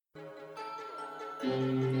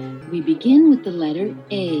We begin with the letter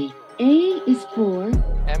A. A is for...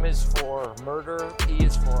 M is for murder. E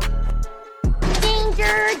is for...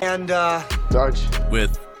 danger! And, Dodge.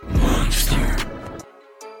 With monster.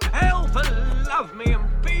 Help! Love me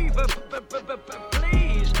and beaver,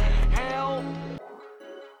 please! Help!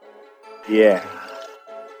 Yeah.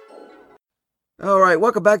 All right,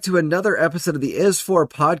 welcome back to another episode of the Is For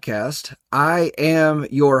podcast. I am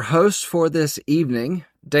your host for this evening,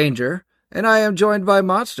 Danger, and I am joined by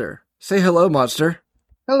Monster. Say hello, Monster.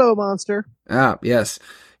 Hello, Monster. Ah, yes.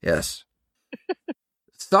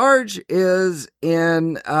 Sarge is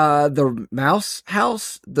in the mouse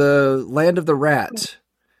house, the land of the rat.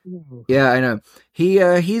 Yeah, I know.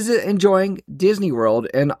 He's enjoying Disney World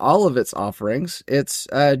and all of its offerings. It's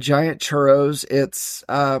giant churros. It's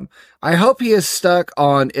I hope he is stuck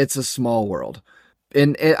on It's a Small World.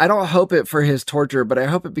 And I don't hope it for his torture, but I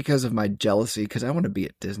hope it because of my jealousy, because I want to be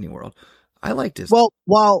at Disney World. I like Disney.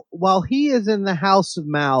 Well, while he is in the House of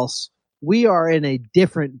Mouse, we are in a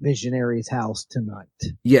different visionary's house tonight.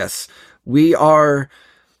 Yes, we are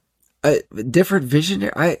a different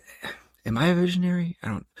visionary. Am I a visionary? I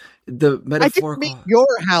don't. The metaphorical. I didn't mean your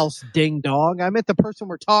house, ding dong. I meant the person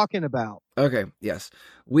we're talking about. Okay, yes.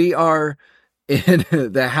 We are in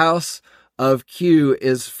the house of Q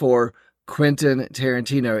is for Quentin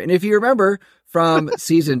Tarantino. And if you remember from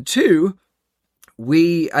season 2,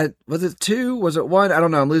 was it 2? Was it 1? I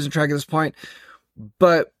don't know. I'm losing track at this point.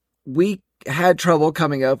 But we had trouble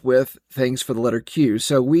coming up with things for the letter Q.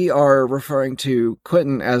 So we are referring to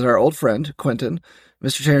Quentin as our old friend, Quentin.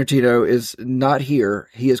 Mr. Tarantino is not here.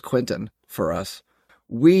 He is Quentin for us.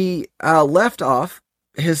 We left off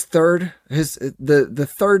the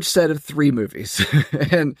third set of 3 movies,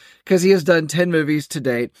 and because he has done 10 movies to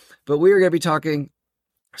date. But we are going to be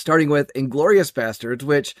starting with Inglourious Basterds,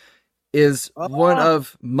 which is one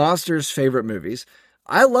of Monster's favorite movies.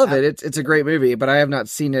 I love it. It's a great movie, but I have not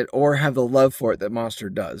seen it or have the love for it that Monster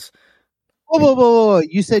does. Whoa.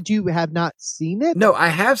 You said you have not seen it? No, I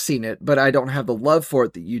have seen it, but I don't have the love for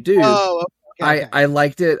it that you do. Oh, okay. I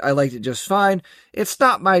liked it. I liked it just fine. It's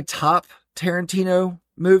not my top Tarantino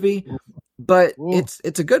movie, but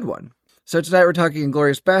it's a good one. So tonight we're talking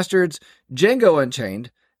Inglourious Basterds, Django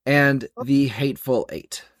Unchained, and The Hateful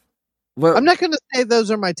Eight. Well, I'm not going to say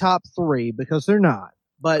those are my top 3 because they're not.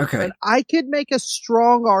 But, okay. But I could make a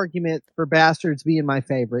strong argument for Bastards being my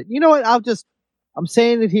favorite. You know what? I'm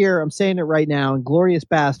saying it here. I'm saying it right now. Inglourious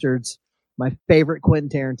Basterds, my favorite Quentin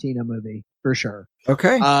Tarantino movie for sure.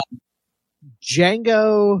 Okay.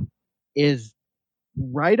 Django is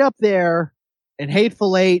right up there, and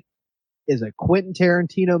Hateful Eight is a Quentin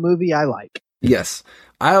Tarantino movie I like. Yes,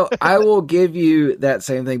 I will give you that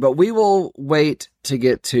same thing, but we will wait to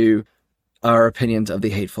get to our opinions of The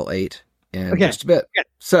Hateful Eight in just a bit. Okay.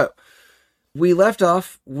 So we left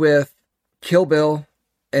off with Kill Bill,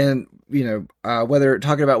 and whether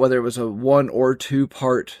it was a 1 or 2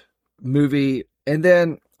 part movie, and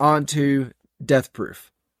then on to Death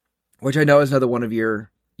Proof, which I know is another one of your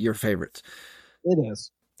favorites. It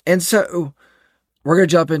is. And so we're going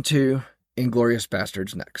to jump into Inglourious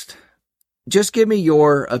Basterds next. Just give me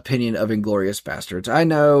your opinion of Inglourious Basterds. I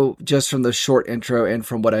know just from the short intro and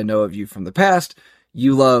from what I know of you from the past,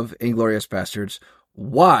 you love Inglourious Basterds.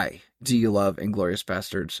 Why do you love Inglourious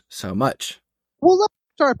Basterds so much? Well, let's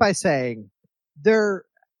start by saying there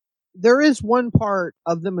is one part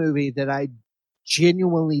of the movie that I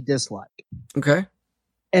genuinely dislike. Okay.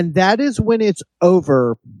 And that is when it's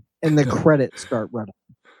over and the credits start running.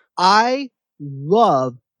 I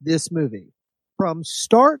love this movie. From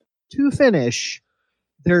start to finish,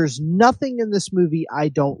 there's nothing in this movie I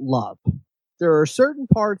don't love. There are certain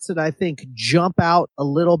parts that I think jump out a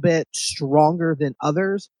little bit stronger than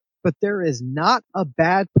others, but there is not a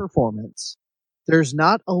bad performance. There's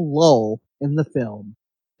not a lull in the film.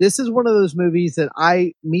 This is one of those movies that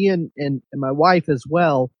me and my wife as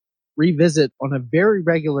well revisit on a very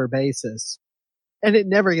regular basis, and it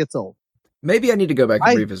never gets old. Maybe I need to go back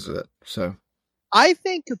and revisit it. So I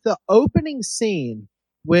think the opening scene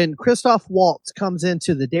when Christoph Waltz comes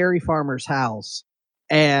into the dairy farmer's house,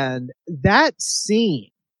 and that scene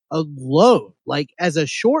alone, like as a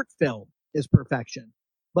short film, is perfection.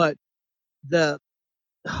 But the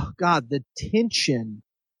tension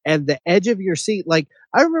and the edge of your seat. Like,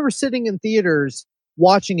 I remember sitting in theaters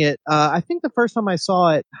watching it. I think the first time I saw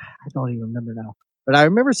it, I don't even remember now, but I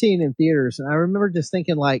remember seeing it in theaters, and I remember just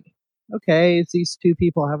thinking like, okay, it's these two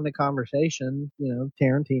people having a conversation,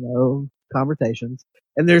 Tarantino conversations.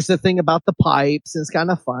 And there's the thing about the pipes, and it's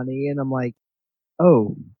kind of funny. And I'm like,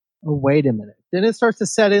 oh, wait a minute. Then it starts to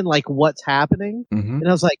set in like what's happening. Mm-hmm. And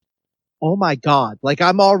I was like, oh my God. Like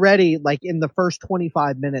I'm already like in the first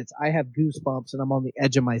 25 minutes, I have goosebumps and I'm on the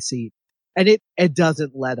edge of my seat and it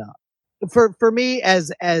doesn't let up. For me,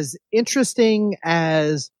 as interesting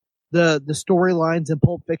as the storylines in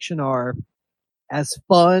Pulp Fiction are, as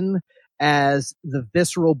fun as the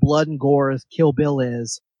visceral blood and gore as Kill Bill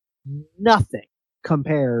is, nothing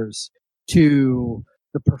compares to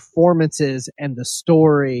the performances and the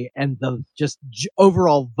story and the just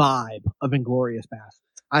overall vibe of Inglourious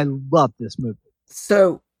Basterds. I love this movie.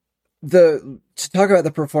 So to talk about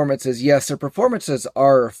the performances, yes, the performances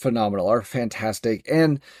are phenomenal, are fantastic.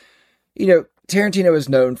 And, Tarantino is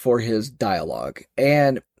known for his dialogue,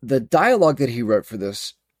 and the dialogue that he wrote for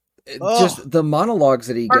this, just the monologues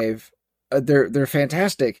that he gave, they're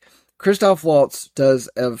fantastic. Christoph Waltz does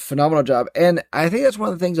a phenomenal job. And I think that's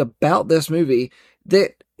one of the things about this movie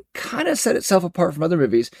that kind of set itself apart from other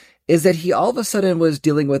movies, is that he all of a sudden was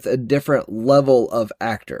dealing with a different level of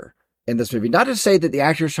actor in this movie. Not to say that the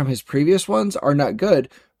actors from his previous ones are not good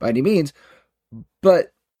by any means,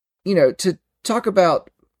 but, to talk about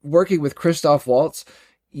working with Christoph Waltz,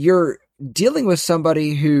 you're dealing with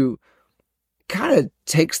somebody who kind of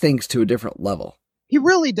takes things to a different level. He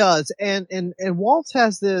really does. And Waltz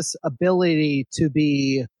has this ability to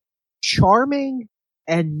be charming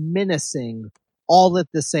and menacing all at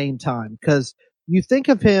the same time. Cause you think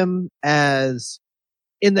of him as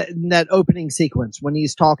in that opening sequence when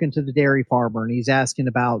he's talking to the dairy farmer and he's asking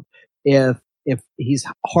about if he's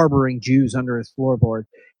harboring Jews under his floorboard.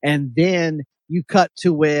 And then you cut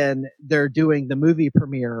to when they're doing the movie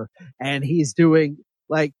premiere and he's doing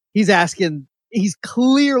he's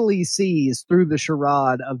clearly sees through the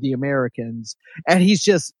charade of the Americans and he's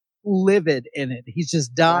just livid in it. He's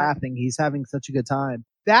just laughing. He's having such a good time.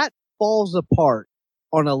 That falls apart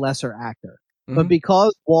on a lesser actor. Mm-hmm. But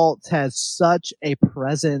because Waltz has such a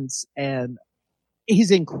presence and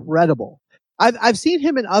he's incredible. I've seen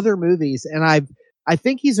him in other movies and I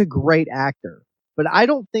think he's a great actor, but I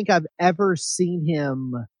don't think I've ever seen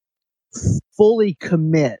him fully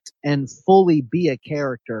commit and fully be a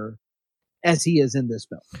character as he is in this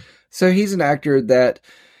film. So he's an actor that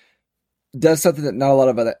does something that not a lot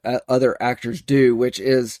of other actors do, which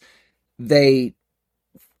is when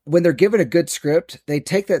they're given a good script, they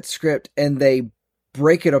take that script and they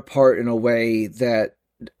break it apart in a way that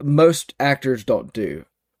most actors don't do.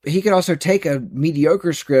 He can also take a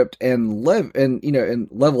mediocre script and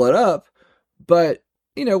level it up, but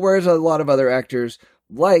whereas a lot of other actors,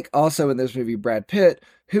 like also in this movie Brad Pitt,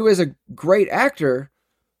 who is a great actor,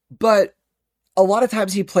 but a lot of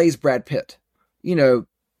times he plays Brad Pitt.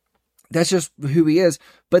 That's just who he is.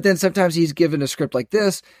 But then sometimes he's given a script like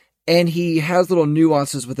this, and he has little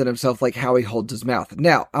nuances within himself, like how he holds his mouth.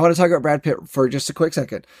 Now, I want to talk about Brad Pitt for just a quick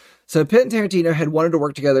second. So Pitt and Tarantino had wanted to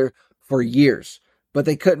work together for years, but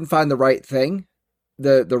they couldn't find the right thing,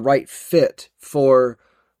 the right fit for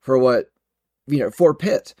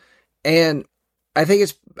Pitt. And I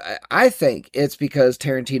think it's because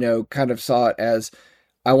Tarantino kind of saw it as,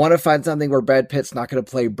 I want to find something where Brad Pitt's not going to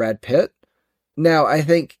play Brad Pitt. Now, I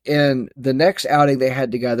think in the next outing they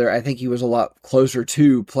had together, I think he was a lot closer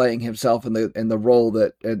to playing himself in the role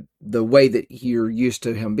that the way that you're used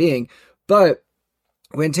to him being. But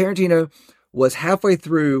when Tarantino was halfway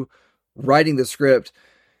through writing the script,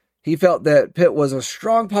 he felt that Pitt was a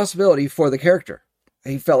strong possibility for the character.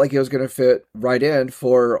 He felt like he was going to fit right in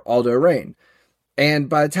for Aldo Raine. And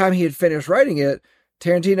by the time he had finished writing it,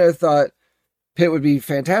 Tarantino thought Pitt would be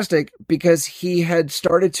fantastic because he had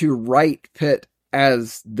started to write Pitt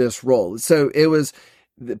as this role. So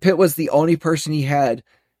Pitt was the only person he had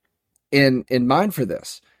in mind for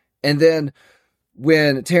this. And then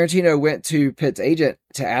when Tarantino went to Pitt's agent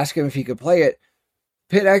to ask him if he could play it,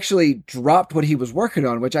 Pitt actually dropped what he was working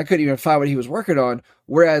on, which I couldn't even find what he was working on.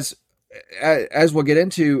 Whereas, as we'll get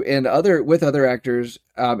into with other actors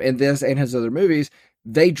in this and his other movies,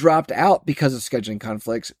 they dropped out because of scheduling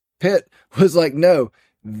conflicts. Pitt was like, no,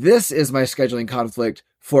 this is my scheduling conflict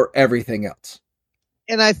for everything else.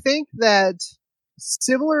 And I think that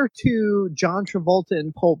similar to John Travolta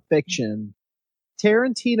in Pulp Fiction,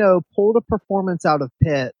 Tarantino pulled a performance out of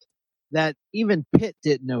Pitt that even Pitt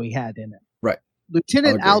didn't know he had in it. Right.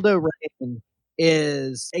 Lieutenant Aldo Raine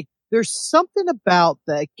there's something about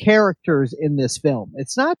the characters in this film.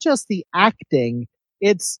 It's not just the acting.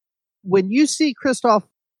 It's when you see Christoph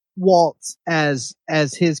Waltz as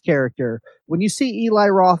his character, when you see Eli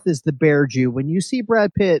Roth as the Bear Jew, when you see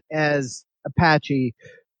Brad Pitt as Apache,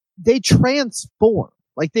 they transform.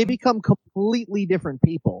 Like they become completely different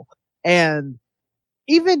people. And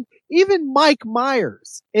even Mike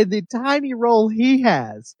Myers in the tiny role he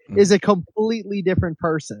has is a completely different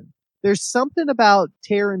person. there's something about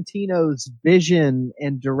Tarantino's vision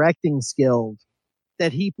and directing skills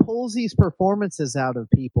that he pulls these performances out of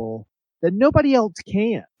people that nobody else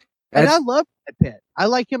can. And I love Brad Pitt. I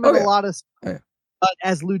like him in a lot of stuff. Oh, yeah. But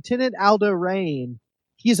as Lieutenant Aldo Rain,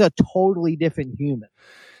 he's a totally different human.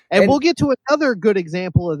 And we'll get to another good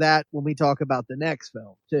example of that when we talk about the next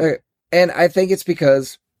film, too. Okay. And I think it's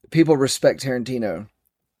because people respect Tarantino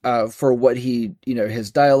for what he,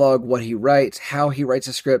 his dialogue, what he writes, how he writes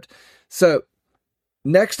a script. So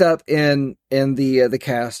next up in the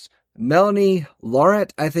cast, Melanie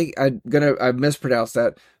Laurent, I think I mispronounced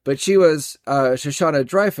that, but she was Shoshana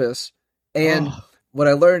Dreyfus. And what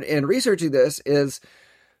I learned in researching this is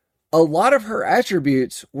a lot of her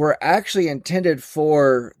attributes were actually intended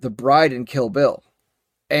for the bride in Kill Bill.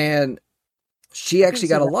 And she actually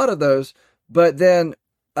got a lot of those, but then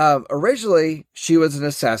originally she was an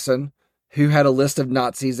assassin who had a list of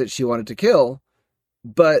Nazis that she wanted to kill,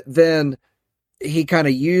 but then he kind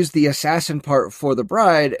of used the assassin part for the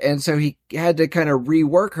bride, and so he had to kind of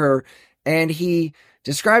rework her, and he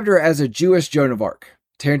described her as a Jewish Joan of Arc.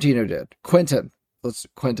 Tarantino did. Quentin. Let's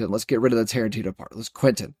get rid of the Tarantino part. Let's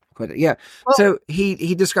Quentin. Yeah. Well, so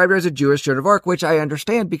he described her as a Jewish Joan of Arc, which I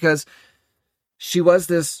understand because she was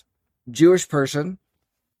this Jewish person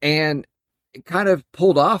and kind of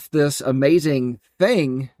pulled off this amazing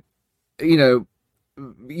thing. You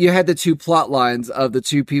had the two plot lines of the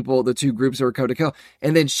two people, the two groups that were coming to kill,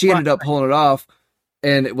 and then she ended up pulling it off,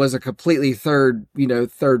 and it was a completely third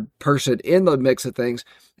person in the mix of things.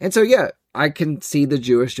 And so, yeah, I can see the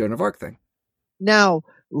Jewish Joan of Arc thing. Now,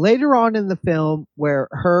 later on in the film, where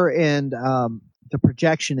her and the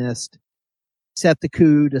projectionist set the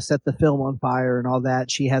coup to set the film on fire and all that,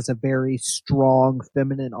 she has a very strong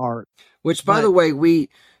feminine arc. Which, by the way, we've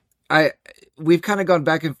kind of gone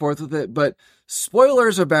back and forth with it, but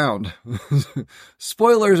spoilers abound.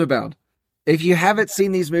 Spoilers abound. If you haven't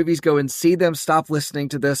seen these movies, go and see them. Stop listening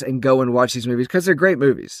to this and go and watch these movies because they're great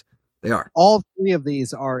movies. They are. All three of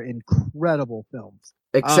these are incredible films.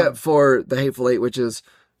 Except for The Hateful Eight, which is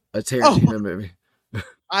a Tarantino movie.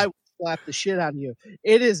 I would slap the shit out of you.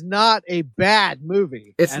 It is not a bad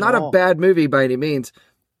movie. It's not a bad movie by any means.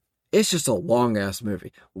 It's just a long ass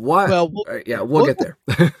movie. Why? Well, we'll get there.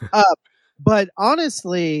 But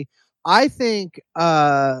honestly, I think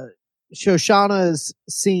Shoshana's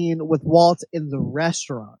scene with Walt in the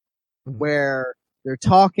restaurant where they're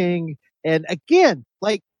talking, and again,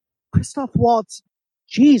 like Christoph Waltz,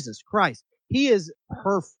 Jesus Christ, he is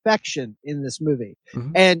perfection in this movie.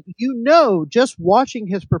 Mm-hmm. And just watching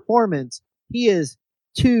his performance, he is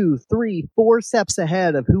 2, 3, 4 steps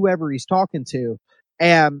ahead of whoever he's talking to.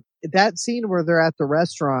 And that scene where they're at the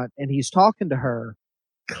restaurant and he's talking to her,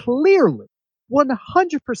 clearly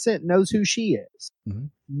 100% knows who she is,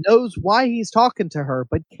 knows why he's talking to her,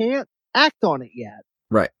 but can't act on it yet.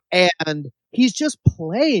 Right. And he's just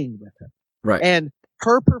playing with her. Right. And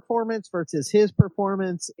her performance versus his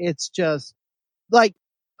performance, it's just like,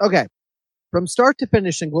 okay, from start to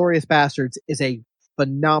finish, Inglourious Bastards is a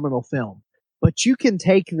phenomenal film, but you can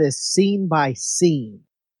take this scene by scene,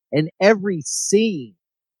 and every scene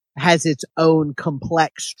has its own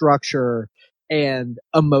complex structure and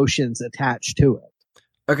emotions attached to it.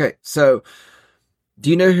 Okay, so do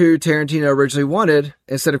you know who Tarantino originally wanted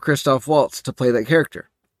instead of Christoph Waltz to play that character?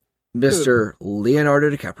 Mr. Leonardo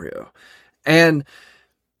DiCaprio. And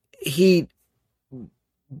he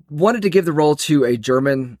wanted to give the role to a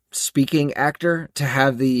German-speaking actor to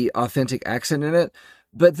have the authentic accent in it,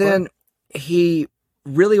 but then he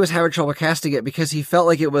really was having trouble casting it because he felt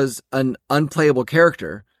like it was an unplayable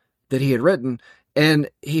character that he had written, and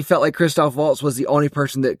he felt like Christoph Waltz was the only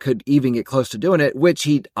person that could even get close to doing it, which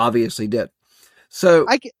he obviously did. So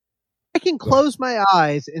I can close my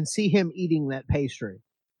eyes and see him eating that pastry.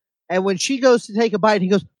 And when she goes to take a bite, he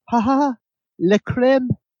goes, ha ha, le crème.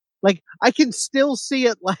 Like, I can still see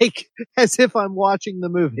it like as if I'm watching the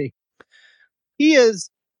movie. He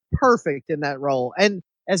is perfect in that role. And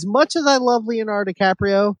as much as I love Leonardo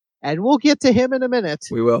DiCaprio, and we'll get to him in a minute.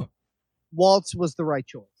 We will. Waltz was the right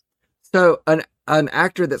choice. So an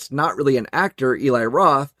actor that's not really an actor, Eli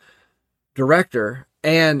Roth, director,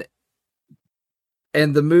 and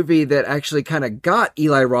the movie that actually kind of got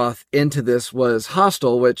Eli Roth into this was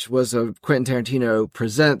Hostel, which was a Quentin Tarantino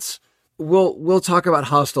presents. We'll talk about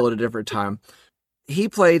Hostel at a different time. He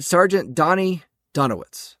played Sergeant Donnie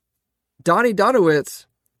Donowitz. Donnie Donowitz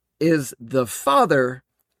is the father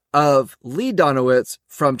of Lee Donowitz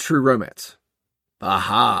from True Romance.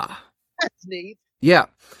 Aha. That's neat. Yeah.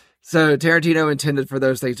 So Tarantino intended for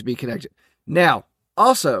those things to be connected. Now,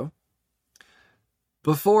 also,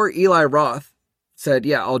 before Eli Roth said,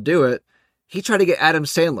 yeah, I'll do it, he tried to get Adam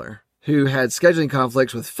Sandler who had scheduling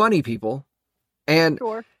conflicts with funny people. And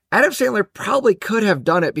Sure. Adam Sandler probably could have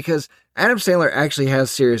done it because Adam Sandler actually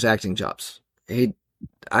has serious acting chops.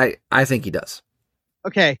 I think he does.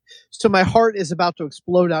 Okay, so my heart is about to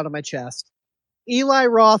explode out of my chest. Eli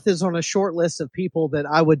Roth is on a short list of people that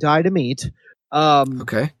I would die to meet.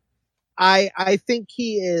 Okay. I think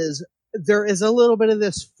he is. There is a little bit of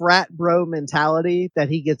this frat bro mentality that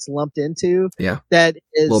he gets lumped into. Yeah. That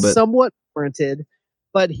Little is bit. somewhat warranted,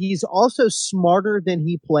 but he's also smarter than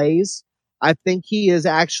he plays. I think he is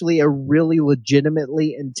actually a really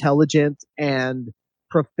legitimately intelligent and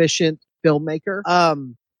proficient filmmaker.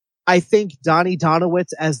 I think Donnie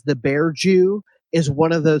Donowitz as the Bear Jew is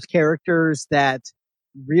one of those characters that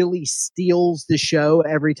really steals the show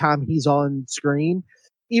every time he's on screen.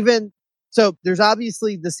 Even so, there's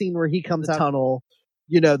obviously the scene where he comes out of the tunnel.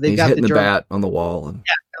 You know, they've He's got hitting the journal- bat on the wall. And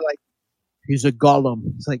they're like, he's a golem.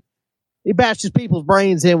 It's like he bashes people's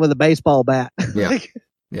brains in with a baseball bat. Yeah. Like,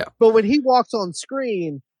 Yeah. But when he walks on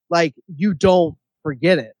screen, like you don't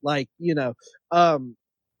forget it. Like, you know, and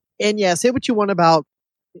yeah, say what you want about,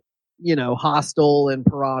 you know, Hostel and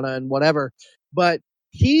Piranha and whatever, but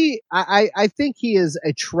I think he is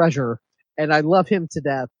a treasure and I love him to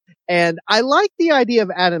death. And I like the idea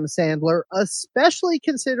of Adam Sandler, especially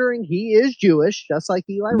considering he is Jewish, just like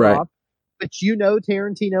Eli Right. Roth, which, you know,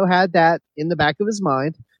 Tarantino had that in the back of his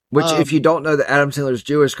mind. which, if you don't know that Adam Sandler's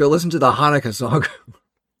Jewish, go listen to the Hanukkah song.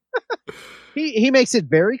 He makes it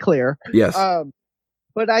very clear. Yes.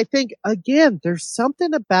 But I think, again, there's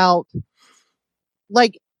something about,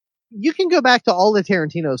 like, you can go back to all the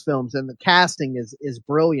Tarantino's films and the casting is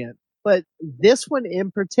brilliant. But this one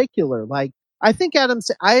in particular, like, I think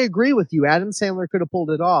I agree with you. Adam Sandler could have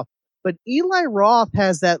pulled it off. But Eli Roth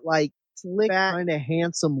has that, like, slick, kind of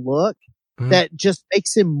handsome look that just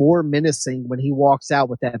makes him more menacing when he walks out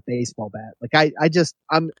with that baseball bat. Like,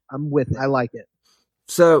 I'm with it. I like it.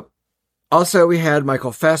 So, also we had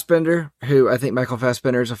Michael Fassbender, who I think Michael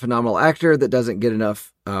Fassbender is a phenomenal actor that doesn't get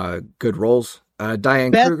enough good roles.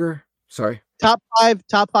 Diane Kruger. Sorry. Top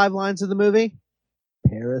five lines of the movie.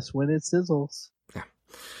 Paris when it sizzles.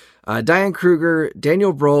 Yeah. Diane Kruger,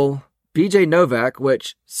 Daniel Brohl, BJ Novak,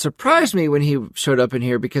 which surprised me when he showed up in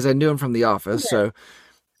here because I knew him from The Office. So,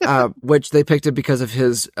 which they picked him because of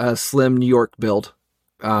his slim New York build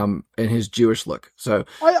and his Jewish look. So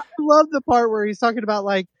I love the part where he's talking about,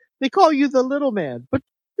 like, they call you the little man, but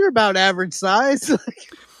you're about average size.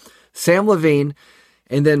 Sam Levine,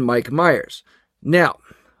 and then Mike Myers. Now,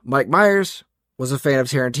 Mike Myers was a fan of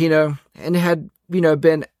Tarantino and had, you know,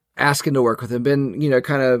 been asking to work with him, been, you know,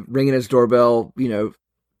 kind of ringing his doorbell, you know.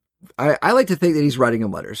 I like to think that he's writing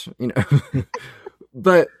him letters, you know.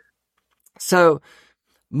 But, so,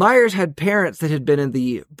 Myers had parents that had been in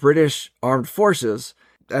the British Armed Forces.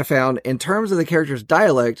 I found, in terms of the character's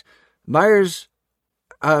dialect, Myers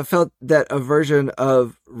felt that a version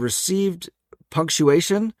of received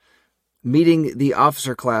punctuation meeting the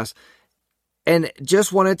officer class and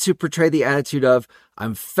just wanted to portray the attitude of,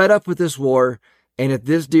 I'm fed up with this war, and if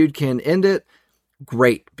this dude can end it,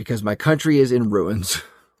 great, because my country is in ruins.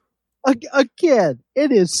 Again,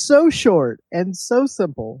 it is so short and so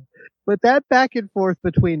simple, but that back and forth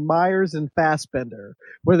between Myers and Fassbender,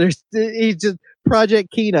 where he's just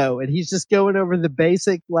Project Kino, and he's just going over the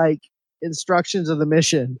basic, like, instructions of the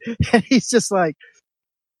mission, and he's just like,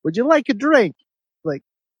 would you like a drink? Like,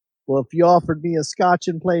 well, if you offered me a scotch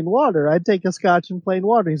and plain water, I'd take a scotch and plain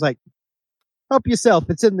water. He's like, help yourself,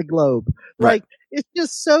 it's in the globe. Right. Like, it's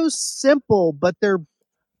just so simple, but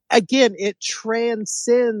again, it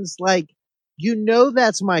transcends, like, you know,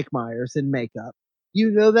 that's Mike Myers in makeup.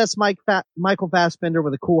 You know, that's Michael Fassbender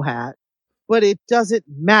with a cool hat, but it doesn't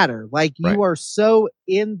matter. Like, Right. you are so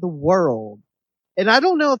in the world. And I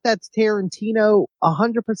don't know if that's Tarantino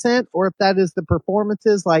 100% or if that is the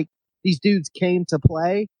performances, like, these dudes came to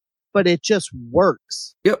play, but it just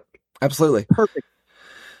works. Yep, absolutely. Perfect.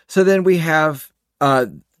 So then we have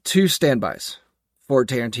two standbys for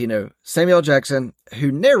Tarantino. Samuel Jackson,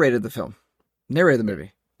 who narrated the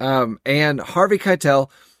movie. And Harvey Keitel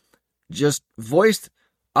just voiced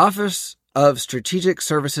Office of Strategic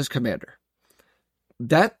Services Commander.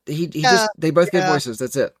 That they both get voices.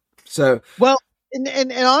 That's it. So, well,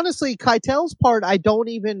 and honestly, Keitel's part, I don't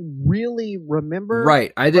even really remember.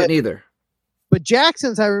 Right. I didn't either. But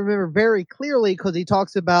Jackson's, I remember very clearly because he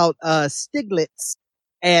talks about Stiglitz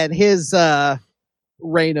and his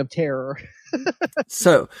reign of terror.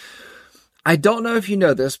 So, I don't know if you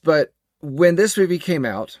know this, but when this movie came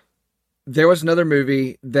out, there was another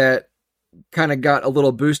movie that kind of got a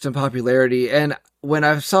little boost in popularity. And when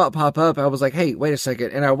I saw it pop up, I was like, hey, wait a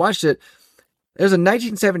second. And I watched it. There's a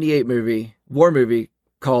 1978 movie, war movie,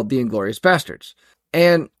 called The Inglourious Bastards.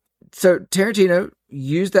 And so Tarantino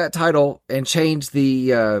used that title and changed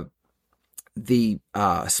the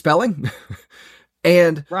spelling.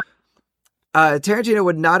 And Right. Tarantino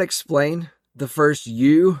would not explain the first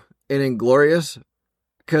U in Inglourious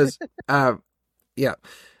because,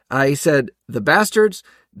 he said, the bastards,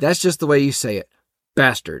 that's just the way you say it.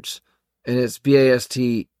 Bastards. And it's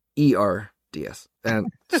Basterds.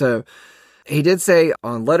 And so he did say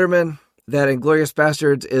on Letterman that Inglourious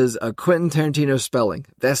Bastards is a Quentin Tarantino spelling.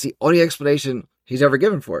 That's the only explanation he's ever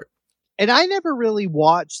given for it. And I never really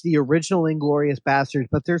watched the original Inglourious Bastards,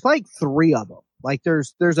 but there's like 3 of them. Like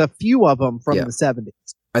there's a few of them from the 70s.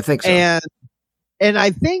 I think so. And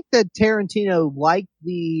I think that Tarantino liked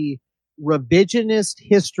the revisionist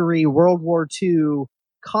history World War II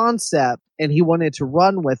concept, and he wanted to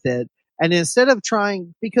run with it. And instead of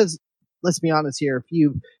trying, because let's be honest here,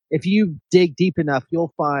 if you dig deep enough,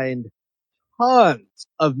 you'll find tons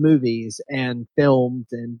of movies and films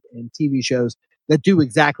and TV shows that do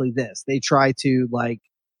exactly this. They try to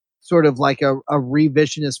sort of like a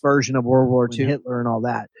revisionist version of World War II, Hitler and all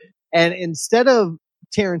that. And instead of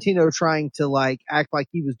Tarantino trying to act like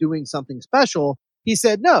he was doing something special, he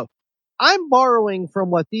said, no, I'm borrowing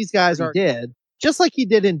from what these guys did, just like he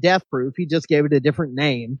did in Death Proof. He just gave it a different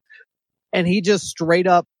name, and he just straight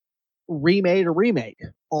up remade a remake.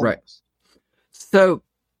 Almost. Right. So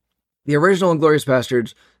the original Inglourious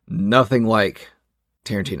Bastards, nothing like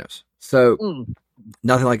Tarantino's. So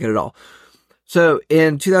nothing like it at all. So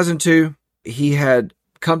in 2002, he had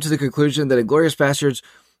come to the conclusion that Inglourious Bastards,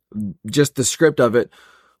 just the script of it,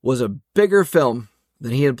 was a bigger film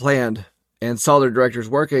than he had planned, and saw their directors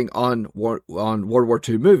working on World War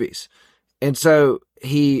II movies. And so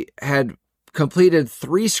he had completed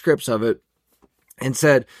 3 scripts of it and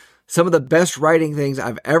said, some of the best writing things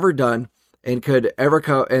I've ever done and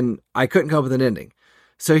I couldn't come up with an ending.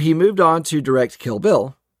 So he moved on to direct Kill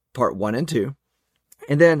Bill, part 1 and 2.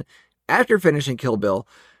 And then after finishing Kill Bill,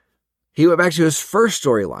 he went back to his first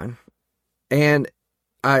storyline and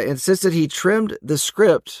insisted he trimmed the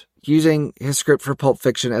script using his script for Pulp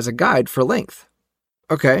Fiction as a guide for length.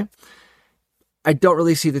 Okay. I don't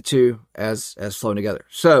really see the two as flowing together.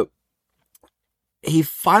 So he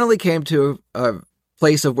finally came to a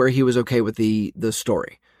place of where he was okay with the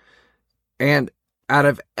story. And out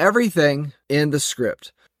of everything in the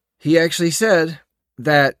script, he actually said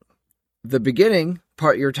that the beginning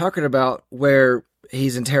part you're talking about, where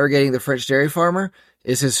he's interrogating the French dairy farmer,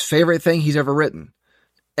 is his favorite thing he's ever written.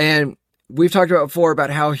 And we've talked about before about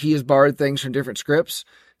how he has borrowed things from different scripts,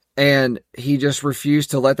 and he just refused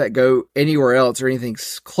to let that go anywhere else or anything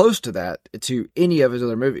close to that to any of his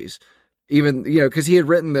other movies. Even, because he had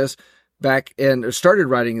written this started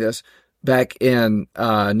writing this back in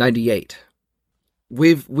 98.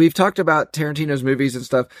 We've talked about Tarantino's movies and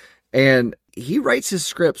stuff, and he writes his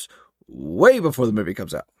scripts way before the movie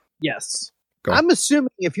comes out. Yes. Go on. I'm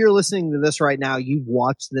assuming if you're listening to this right now, you've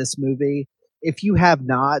watched this movie. If you have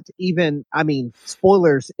not,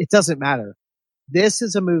 spoilers, it doesn't matter. This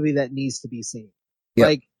is a movie that needs to be seen.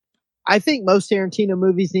 Yep. I think most Tarantino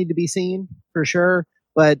movies need to be seen for sure,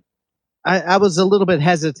 but I was a little bit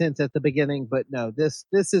hesitant at the beginning, but no, this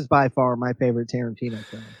is by far my favorite Tarantino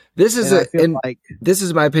film. This is this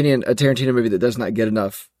is, in my opinion, a Tarantino movie that does not get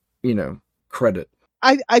enough, credit.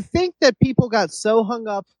 I think that people got so hung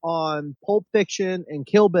up on Pulp Fiction and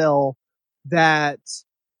Kill Bill that,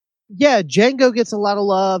 Django gets a lot of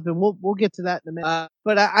love, and we'll get to that in a minute.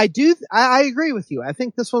 But I agree with you. I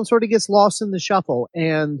think this one sort of gets lost in the shuffle.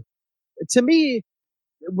 And to me,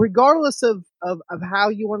 regardless of how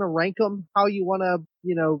you want to rank them, how you want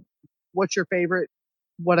to, what's your favorite,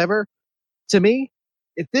 whatever, to me,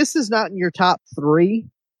 if this is not in your top 3,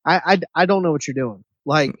 I don't know what you're doing.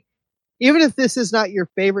 Even if this is not your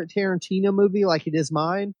favorite Tarantino movie, like it is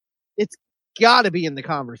mine, it's got to be in the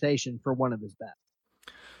conversation for one of his best.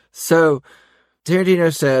 So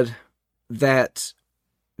Tarantino said that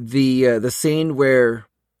the scene where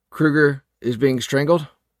Kruger is being strangled,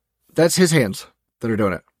 that's his hands that are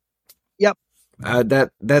doing it. Yep.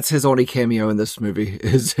 That's his only cameo in this movie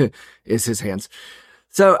is his hands.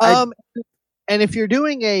 So and if you're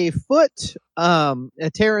doing a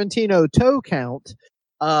Tarantino toe count,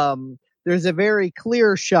 there's a very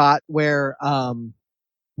clear shot where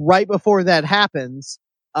right before that happens,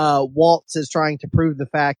 Waltz is trying to prove the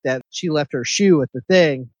fact that she left her shoe at the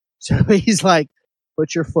thing. So he's like,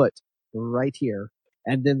 put your foot right here.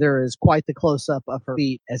 And then there is quite the close up of her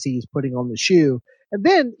feet as he's putting on the shoe. And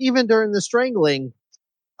then even during the strangling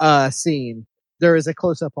scene, there is a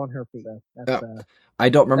close up on her feet. I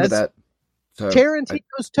don't remember that. So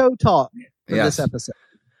Tarantino's toe talk for this episode.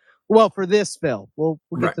 Well, for this film, we'll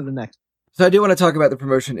get Right. to the next. So I do want to talk about the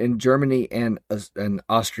promotion in Germany and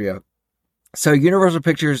Austria. So Universal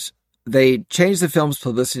Pictures, they changed the film's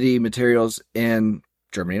publicity materials in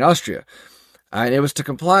Germany and Austria. And it was to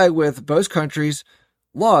comply with both countries'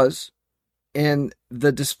 laws, and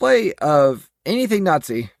the display of anything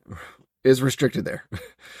Nazi is restricted there.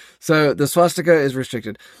 So the swastika is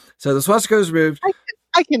restricted. So the swastika is removed.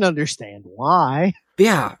 I can understand why.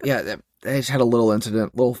 Yeah. They just had a little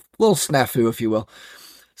incident, little snafu, if you will.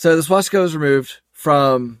 So the swastika was removed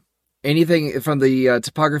from anything from the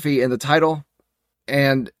topography in the title,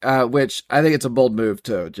 and which I think it's a bold move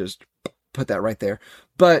to just put that right there.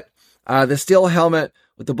 But the steel helmet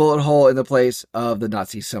with the bullet hole in the place of the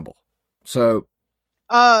Nazi symbol. So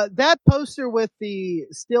that poster with the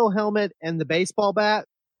steel helmet and the baseball bat,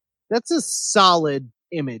 that's a solid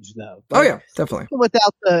image, though. Oh yeah, definitely.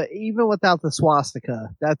 Even without the swastika,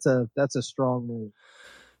 that's a strong move.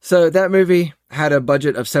 So that movie had a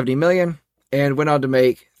budget of $70 million and went on to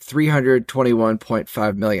make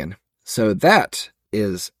 $321.5 million. So that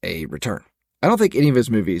is a return. I don't think any of his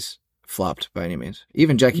movies flopped by any means.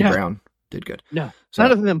 Even Jackie Brown did good. No, so,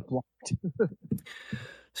 none of them flopped.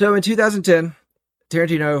 So in 2010,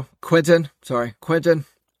 Quentin,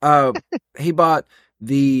 he bought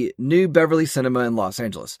the New Beverly Cinema in Los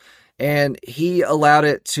Angeles, and he allowed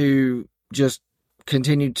it to just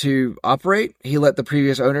continue to operate. He let the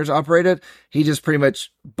previous owners operate it. He just pretty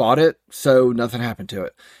much bought it, so nothing happened to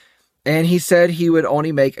it. And he said he would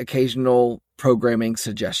only make occasional programming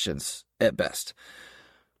suggestions at best.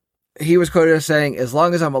 He was quoted as saying, "As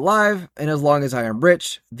long as I'm alive and as long as I am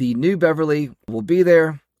rich, the New Beverly will be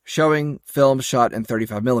there, showing films shot in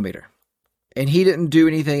 35 millimeter. And he didn't do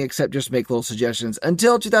anything except just make little suggestions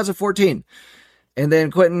until 2014. And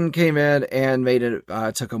then Quentin came in and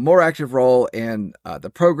took a more active role in the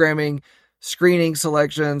programming, screening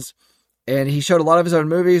selections, and he showed a lot of his own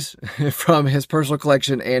movies from his personal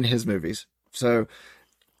collection and his movies. So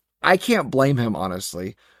I can't blame him,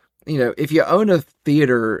 honestly. You know, if you own a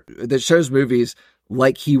theater that shows movies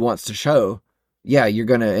like he wants to show, yeah, you're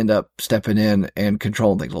going to end up stepping in and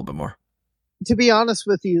controlling things a little bit more. To be honest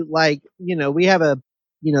with you, we have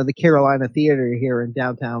the Carolina Theater here in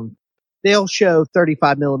downtown. They'll show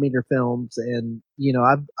 35 millimeter films, and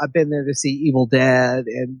I've been there to see Evil Dead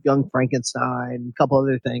and Young Frankenstein and a couple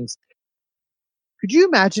other things. Could you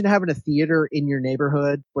imagine having a theater in your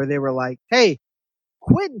neighborhood where they were like, "Hey,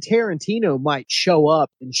 Quentin Tarantino might show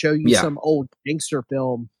up and show you some old gangster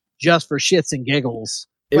film just for shits and giggles"?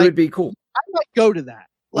 It would be cool. I might go to that.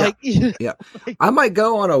 Yeah. I might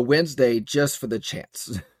go on a Wednesday just for the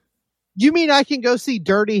chance. You mean I can go see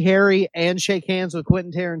Dirty Harry and shake hands with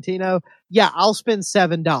Quentin Tarantino? Yeah, I'll spend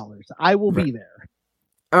 $7. I will be there.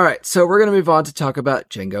 All right, so we're going to move on to talk about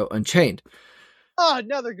Django Unchained. Oh,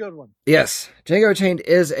 another good one. Yes, Django Unchained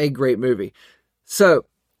is a great movie. So,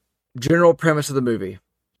 general premise of the movie.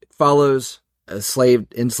 It follows a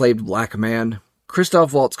enslaved black man.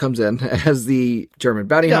 Christoph Waltz comes in as the German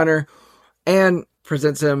bounty hunter and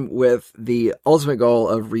presents him with the ultimate goal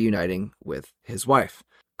of reuniting with his wife.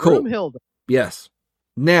 Cool. Broomhilda. Yes.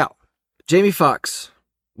 Now, Jamie Foxx,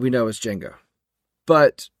 we know as Django.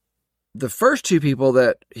 But the first two people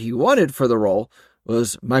that he wanted for the role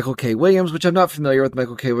was Michael K. Williams, which I'm not familiar with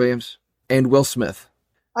Michael K. Williams, and Will Smith.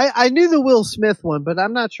 I knew the Will Smith one, but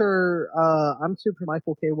I'm not sure I'm super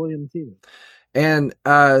Michael K. Williams either. And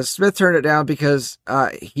Smith turned it down because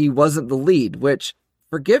he wasn't the lead, which,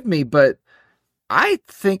 forgive me, but I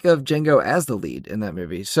think of Django as the lead in that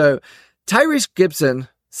movie. So Tyrese Gibson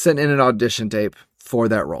sent in an audition tape for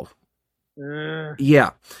that role.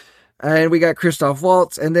 Yeah. And we got Christoph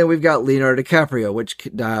Waltz, and then we've got Leonardo DiCaprio, which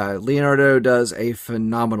Leonardo does a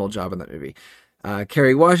phenomenal job in that movie.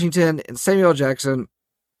 Kerry Washington and Samuel Jackson.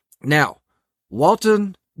 Now,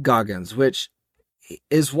 Walton Goggins, which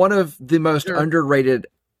is one of the most underrated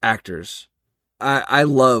actors. I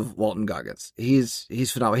love Walton Goggins. He's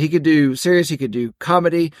phenomenal. He could do serious, he could do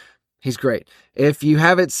comedy. He's great. If you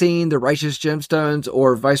haven't seen The Righteous Gemstones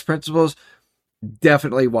or Vice Principals,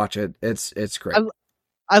 definitely watch it. It's great.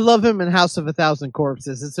 I love him in House of a Thousand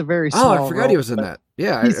Corpses. It's a very small I forgot role, he was in that.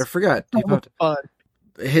 Yeah, I forgot. So fun.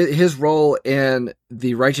 His role in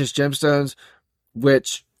The Righteous Gemstones,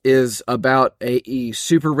 which is about a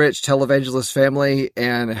super rich televangelist family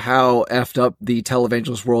and how effed up the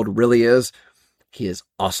televangelist world really is. He is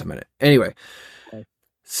awesome in it. Anyway,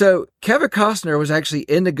 so Kevin Costner was actually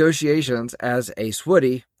in negotiations as Ace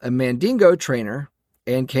Woody, a Mandingo trainer,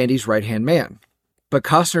 and Candy's right-hand man. But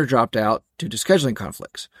Costner dropped out due to scheduling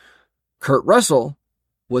conflicts. Kurt Russell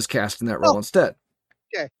was cast in that role instead.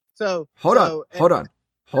 Okay, so hold on. Hold on.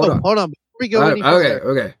 Before we go any further,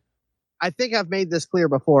 Okay. I think I've made this clear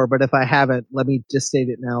before, but if I haven't, let me just state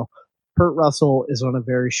it now. Kurt Russell is on a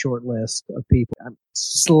very short list of people I'm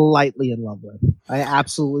slightly in love with. I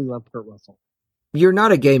absolutely love Kurt Russell. You're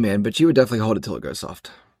not a gay man, but you would definitely hold it till it goes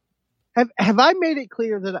soft. Have I made it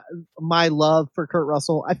clear that my love for Kurt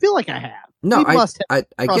Russell? I feel like I have. No, We must have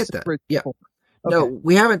I get crossed that. the bridge Yeah. before. No, Okay.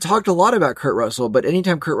 we haven't talked a lot about Kurt Russell, but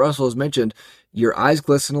anytime Kurt Russell is mentioned, your eyes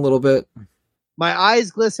glisten a little bit. My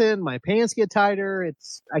eyes glisten. My pants get tighter.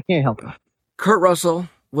 I can't help it. Kurt Russell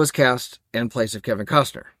was cast in place of Kevin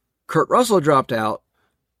Costner. Kurt Russell dropped out.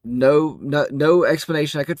 No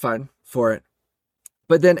explanation I could find for it.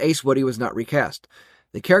 But then Ace Woody was not recast.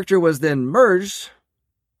 The character was then merged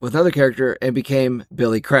with another character and became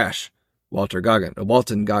Billy Crash, Walton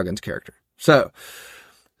Goggins' character. So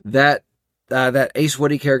that Ace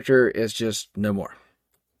Woody character is just no more.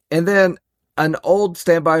 And then an old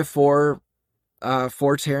standby for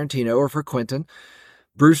Tarantino or for Quentin,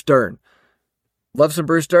 Bruce Dern. Love some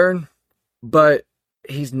Bruce Dern, but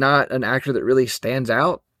he's not an actor that really stands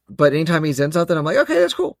out. But anytime he's in something, I'm like, okay,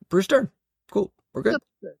 that's cool. Bruce Dern. Cool. We're good.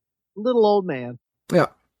 Little old man. Yeah.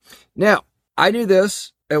 Now, I knew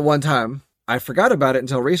this at one time. I forgot about it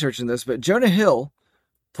until researching this, but Jonah Hill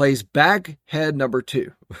plays Baghead number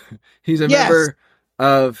 2. He's a member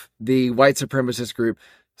of the white supremacist group,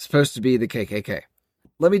 supposed to be the KKK.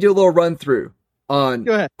 Let me do a little run through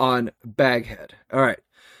on Baghead. All right.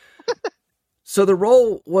 So the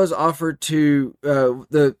role was offered to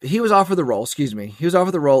he was offered the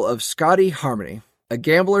role of Scotty Harmony, a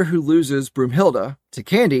gambler who loses Broomhilda to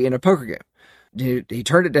Candy in a poker game. He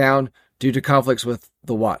turned it down due to conflicts with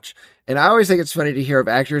The Watch. And I always think it's funny to hear of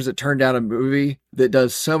actors that turn down a movie that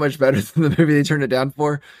does so much better than the movie they turned it down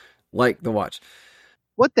for, like The Watch.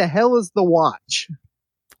 What the hell is The Watch?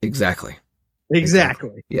 Exactly.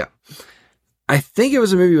 Yeah. I think it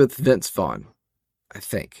was a movie with Vince Vaughn. I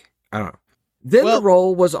don't know. Then the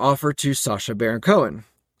role was offered to Sacha Baron Cohen,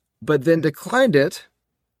 but then declined it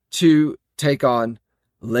to take on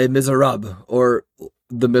Les Miserables, or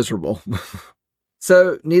The Miserable.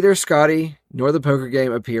 So neither Scotty nor the poker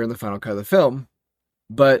game appear in the final cut of the film,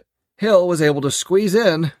 but Hill was able to squeeze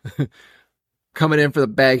in, coming in for the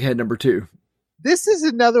Baghead number 2. This is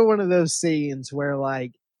another one of those scenes where,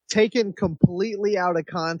 like, taken completely out of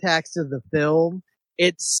context of the film,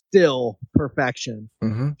 it's still perfection.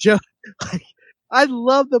 Mm-hmm. I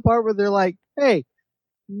love the part where they're like, hey,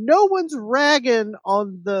 no one's ragging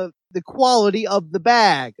on the quality of the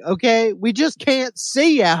bag, okay? We just can't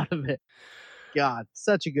see out of it. God,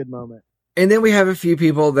 such a good moment. And then we have a few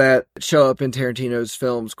people that show up in Tarantino's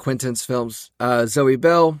films, Quentin's films. Zoe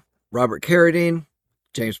Bell, Robert Carradine,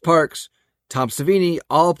 James Parks, Tom Savini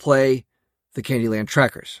all play the Candyland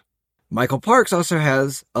Trackers. Michael Parks also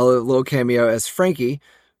has a little cameo as Frankie.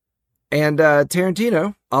 And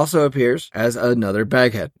Tarantino also appears as another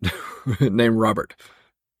baghead named Robert.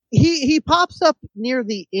 He pops up near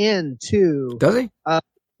the end, too. Does he?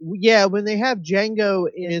 Yeah, when they have Django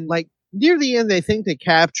in, like, near the end, they think they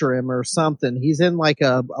capture him or something. He's in like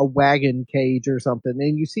a wagon cage or something,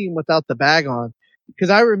 and you see him without the bag on. Because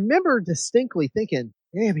I remember distinctly thinking,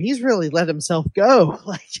 damn, he's really let himself go.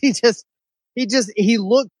 Like he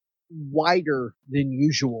looked wider than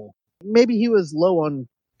usual. Maybe he was low on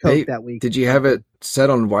coke that week. Did you have it set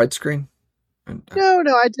on widescreen? No,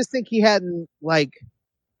 I just think he hadn't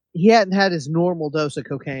had his normal dose of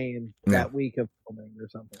cocaine that week of filming or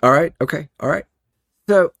something. All right. Okay. All right.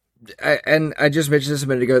 So, and I just mentioned this a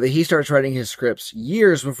minute ago that he starts writing his scripts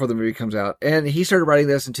years before the movie comes out. And he started writing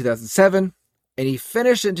this in 2007 and he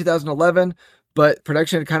finished in 2011, but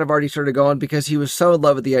production had kind of already started going because he was so in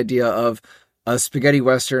love with the idea of a spaghetti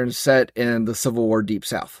Western set in the Civil War Deep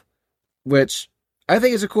South, which I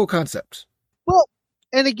think is a cool concept. Well,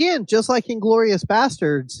 and again, just like in Inglourious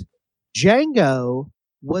Bastards, Django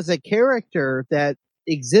was a character that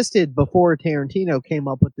existed before Tarantino came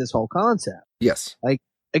up with this whole concept. Yes. Like,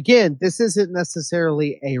 again, this isn't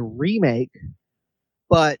necessarily a remake,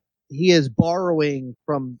 but he is borrowing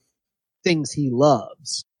from things he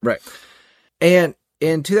loves. Right. And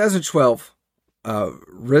in 2012,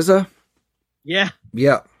 RZA. Yeah.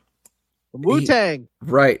 Yeah. From Wu-Tang.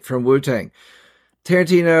 Right. From Wu-Tang.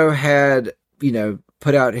 Tarantino had,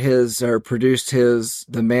 put out produced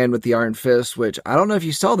The Man with the Iron Fist, which I don't know if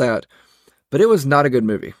you saw that, but it was not a good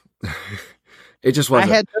movie. It just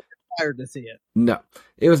wasn't. I had no desire to see it. No,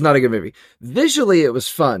 it was not a good movie. Visually, it was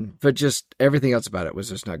fun, but just everything else about it was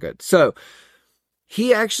just not good. So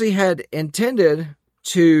he actually had intended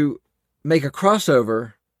to make a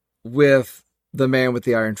crossover with The Man with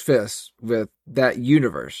the Iron Fist, with that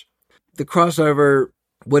universe. The crossover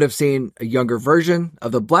would have seen a younger version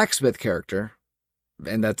of the blacksmith character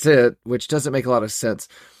and that's it, which doesn't make a lot of sense.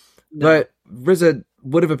 No. But RZA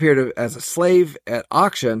would have appeared as a slave at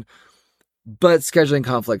auction, but scheduling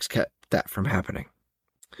conflicts kept that from happening.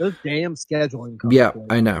 Those damn scheduling conflicts. Yeah,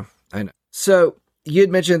 I know. So you had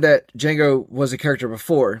mentioned that Django was a character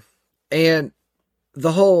before, and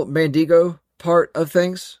the whole Mandingo part of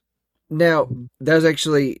things. Now,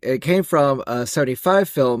 it came from a 75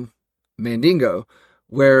 film, Mandingo,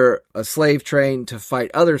 where a slave trained to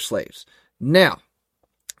fight other slaves. Now,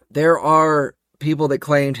 there are people that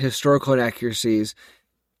claimed historical inaccuracies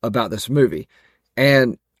about this movie,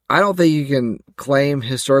 and I don't think you can claim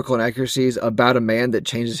historical inaccuracies about a man that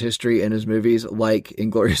changes history in his movies like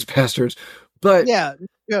Inglourious Basterds. But yeah,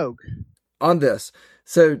 joke on this.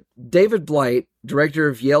 So David Blight, director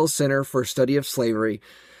of Yale Center for Study of Slavery,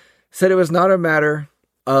 said it was not a matter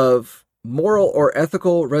of moral or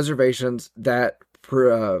ethical reservations that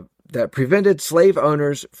prevented slave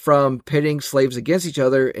owners from pitting slaves against each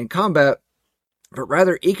other in combat, but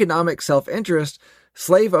rather economic self-interest.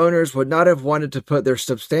 Slave owners would not have wanted to put their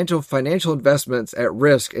substantial financial investments at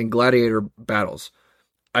risk in gladiator battles.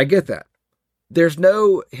 I get that. There's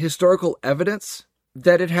no historical evidence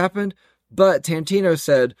that it happened, but Tarantino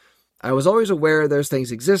said, I was always aware those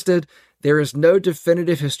things existed. There is no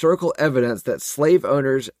definitive historical evidence that slave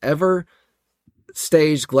owners ever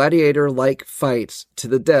staged gladiator-like fights to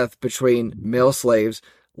the death between male slaves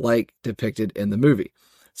like depicted in the movie.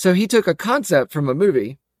 So he took a concept from a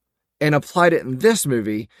movie and applied it in this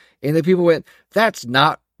movie, and the people went, that's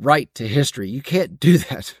not right to history. You can't do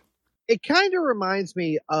that. It kind of reminds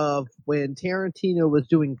me of when Tarantino was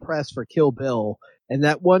doing press for Kill Bill, and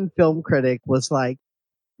that one film critic was like,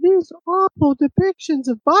 these awful depictions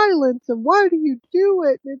of violence, and why do you do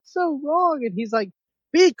it? It's so wrong. And he's like,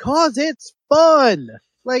 because it's fun.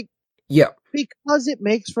 Like, yeah, because it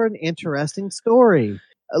makes for an interesting story.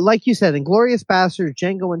 Like you said, Inglourious Basterds,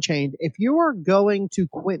 Django Unchained, if you are going to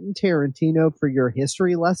Quentin Tarantino for your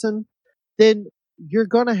history lesson, then you're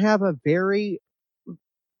going to have a very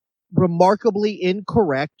remarkably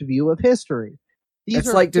incorrect view of history.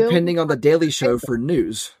 It's like depending on the Daily Show for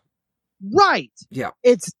news. Right. Yeah.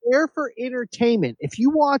 It's there for entertainment. If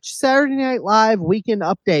you watch Saturday Night Live Weekend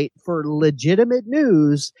Update for legitimate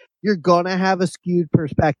news, you're going to have a skewed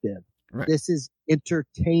perspective. Right. This is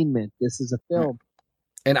entertainment. This is a film. Right.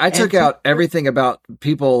 And I took out everything about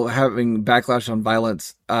people having backlash on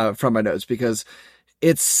violence from my notes because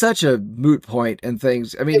it's such a moot point and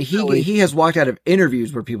things. I mean, he has walked out of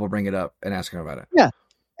interviews where people bring it up and ask him about it. Yeah.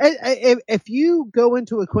 If you go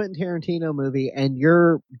into a Quentin Tarantino movie and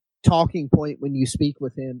your talking point when you speak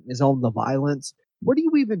with him is on the violence, what are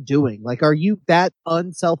you even doing? Like, are you that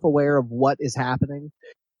unself-aware of what is happening?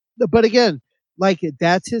 But again, like,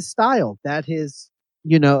 that's his style. That is,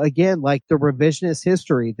 again, like the revisionist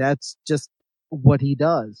history, that's just what he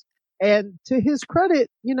does. And to his credit,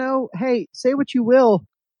 hey, say what you will,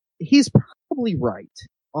 he's probably right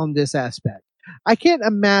on this aspect. I can't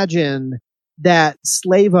imagine that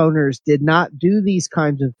slave owners did not do these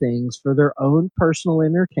kinds of things for their own personal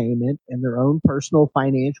entertainment and their own personal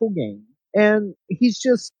financial gain. And he's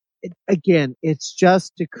just, again, it's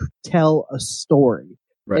just to tell a story.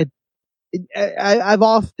 Right. I've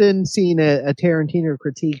often seen a Tarantino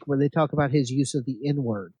critique where they talk about his use of the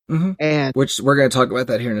N-word. Mm-hmm. And which we're going to talk about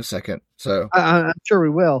that here in a second. So I'm sure we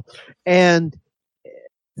will. And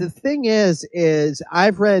the thing is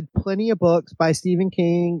I've read plenty of books by Stephen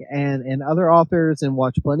King and other authors and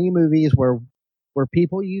watched plenty of movies where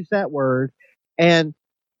people use that word. And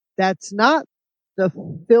that's not the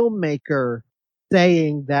filmmaker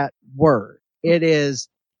saying that word. It is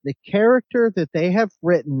the character that they have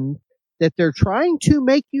written that they're trying to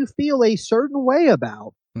make you feel a certain way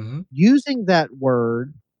about, using that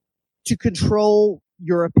word to control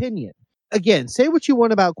your opinion. Again, say what you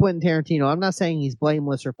want about Quentin Tarantino. I'm not saying he's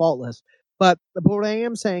blameless or faultless, but what I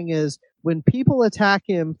am saying is when people attack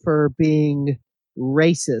him for being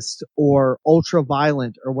racist or ultra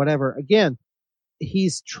violent or whatever, again,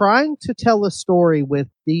 he's trying to tell a story with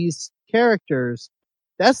these characters.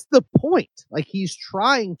 That's the point. Like, he's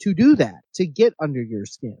trying to do that to get under your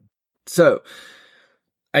skin. So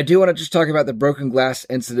I do want to just talk about the broken glass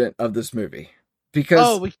incident of this movie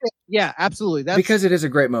because, yeah, absolutely. Because it is a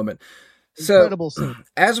great moment. Incredible scene. So,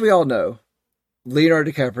 as we all know,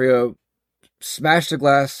 Leonardo DiCaprio smashed a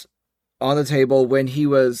glass on the table when he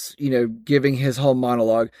was, giving his whole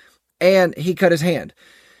monologue, and he cut his hand.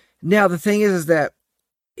 Now, the thing is that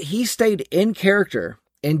he stayed in character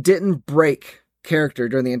and didn't break character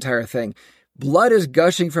during the entire thing. Blood is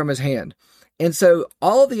gushing from his hand. And so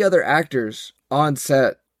all the other actors on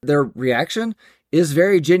set, their reaction is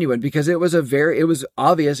very genuine because it was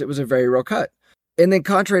obvious it was a very real cut. And then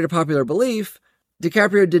contrary to popular belief,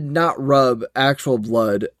 DiCaprio did not rub actual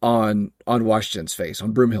blood on Washington's face,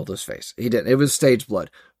 on Broomhilda's face. He didn't. It was stage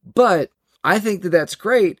blood. But I think that that's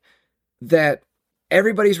great that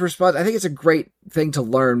everybody's response, I think it's a great thing to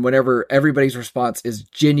learn whenever everybody's response is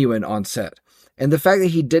genuine on set. And the fact that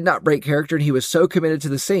he did not break character and he was so committed to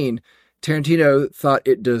the scene, Tarantino thought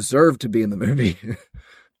it deserved to be in the movie.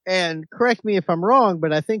 And correct me if I'm wrong,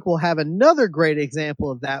 but I think we'll have another great example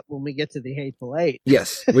of that when we get to the Hateful Eight.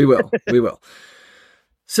 Yes, we will. We will.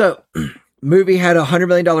 So, movie had a $100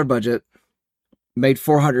 million budget, made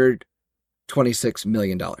 $426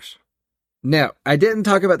 million. Now, I didn't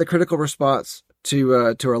talk about the critical response to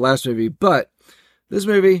our last movie, but this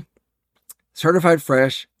movie, certified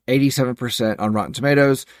fresh, 87% on Rotten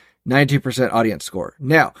Tomatoes, 92% audience score.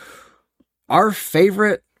 Now, our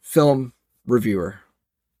favorite film reviewer,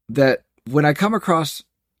 that when I come across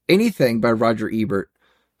anything by Roger Ebert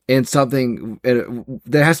and something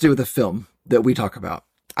that has to do with a film that we talk about,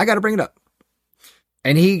 I got to bring it up.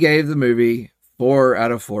 And he gave the movie 4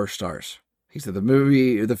 out of 4 stars. He said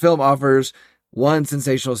the film offers one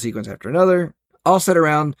sensational sequence after another, all set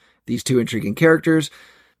around these 2 intriguing characters.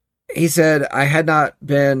 He said, I had not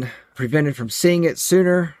been prevented from seeing it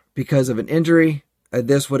sooner because of an injury.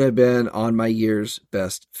 This would have been on my year's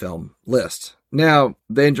best film list. Now,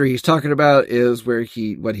 the injury he's talking about is what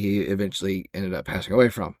he eventually ended up passing away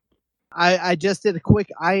from. I just did a quick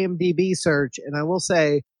IMDb search, and I will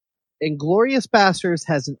say, Inglourious Basterds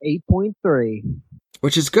has an 8.3.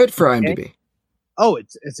 Which is good for IMDb. Okay. Oh,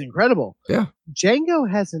 it's incredible. Yeah. Django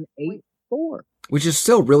has an 8.4. Which is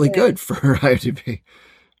still really good for IMDb.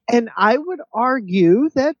 And I would argue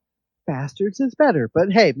that Bastards is better.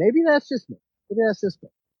 But hey, maybe that's just me.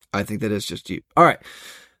 I think that is just you. All right.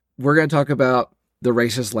 We're going to talk about the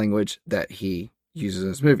racist language that he uses in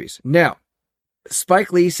his movies. Now,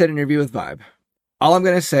 Spike Lee said in an interview with Vibe, all I'm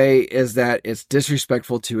going to say is that it's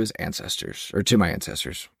disrespectful to his ancestors, or to my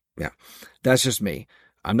ancestors. Yeah, that's just me.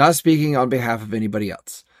 I'm not speaking on behalf of anybody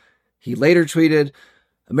else. He later tweeted,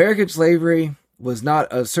 American slavery was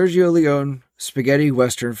not a Sergio Leone spaghetti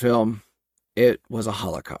Western film. It was a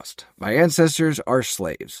Holocaust. My ancestors are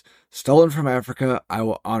slaves. Stolen from Africa, I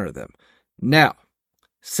will honor them. Now,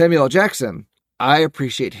 Samuel L. Jackson, I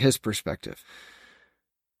appreciate his perspective.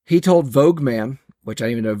 He told Vogue Man, which I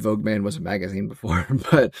didn't even know Vogue Man was a magazine before,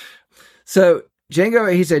 but so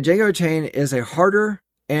he said Django Chain is a harder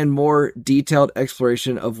and more detailed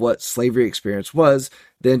exploration of what slavery experience was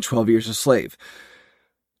than 12 Years a Slave.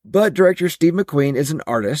 But director Steve McQueen is an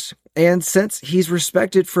artist, and since he's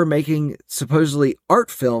respected for making supposedly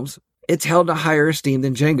art films, it's held in a higher esteem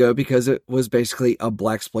than Django because it was basically a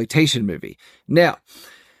blaxploitation movie. Now,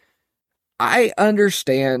 I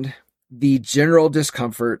understand the general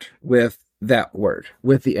discomfort with that word,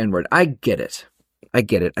 with the N-word. I get it.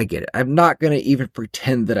 I'm not going to even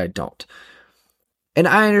pretend that I don't. And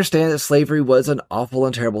I understand that slavery was an awful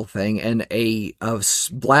and terrible thing and a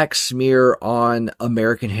black smear on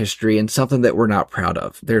American history and something that we're not proud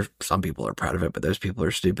of. Some people are proud of it, but those people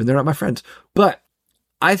are stupid. They're not my friends. But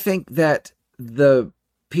I think that the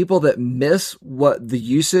people that miss what the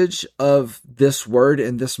usage of this word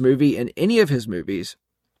in this movie and any of his movies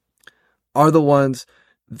are the ones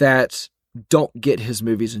that don't get his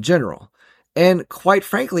movies in general. And quite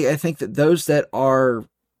frankly, I think that those that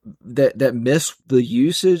miss the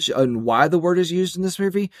usage and why the word is used in this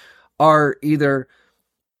movie are either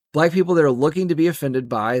black people that are looking to be offended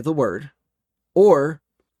by the word or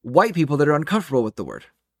white people that are uncomfortable with the word.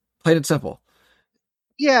 Plain and simple.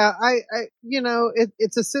 Yeah,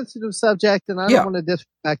 it's a sensitive subject, and I don't want to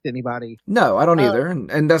disrespect anybody. No, I don't either,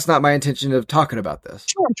 and that's not my intention of talking about this.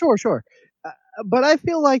 Sure. But I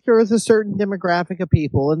feel like there is a certain demographic of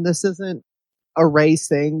people, and this isn't a race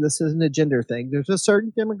thing, this isn't a gender thing. There's a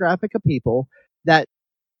certain demographic of people that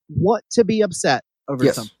want to be upset over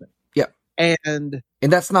something. Yeah. And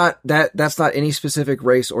that's not any specific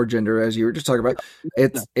race or gender, as you were just talking about.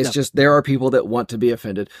 It's just there are people that want to be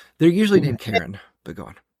offended. They're usually named Karen, but go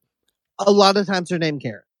on. A lot of times they're named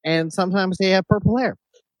Karen, and sometimes they have purple hair.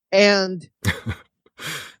 And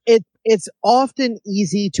it's often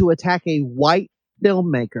easy to attack a white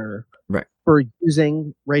filmmaker for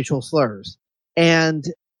using racial slurs. And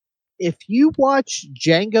if you watch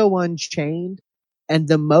Django Unchained and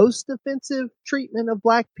the most offensive treatment of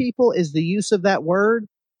black people is the use of that word,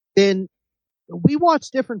 then we watch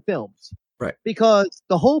different films. Right. Because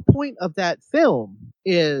the whole point of that film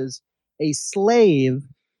is a slave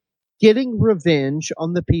getting revenge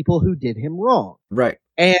on the people who did him wrong. Right.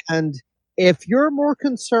 And if you're more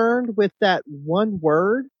concerned with that one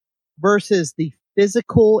word versus the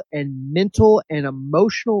physical and mental and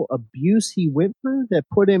emotional abuse he went through that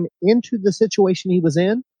put him into the situation he was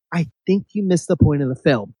in, I think you missed the point of the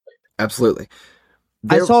film. Absolutely.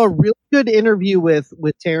 I saw a really good interview with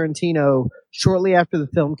Tarantino shortly after the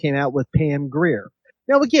film came out with Pam Grier.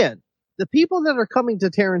 Now, again, the people that are coming to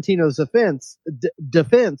Tarantino's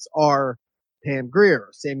defense are Pam Grier,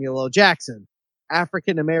 Samuel L. Jackson,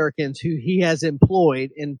 African Americans who he has employed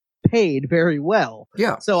and paid very well.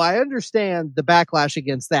 Yeah. So I understand the backlash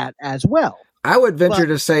against that as well. I would venture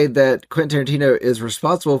to say that Quentin Tarantino is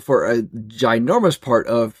responsible for a ginormous part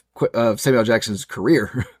of Samuel Jackson's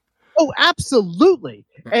career. Oh, absolutely.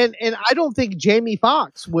 And I don't think Jamie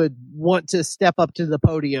Foxx would want to step up to the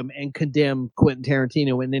podium and condemn Quentin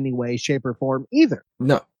Tarantino in any way, shape, or form either.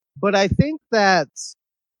 No. But I think that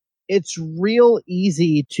it's real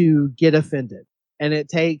easy to get offended. And it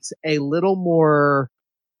takes a little more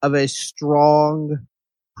of a strong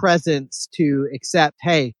presence to accept,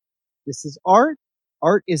 hey, this is art.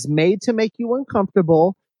 Art is made to make you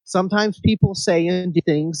uncomfortable. Sometimes people say and do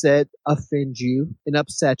things that offend you and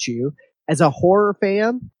upset you. As a horror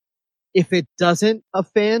fan, if it doesn't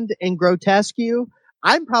offend and grotesque you,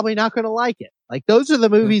 I'm probably not going to like it. Like, those are the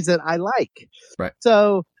movies that I like. Right.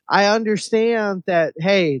 So I understand that,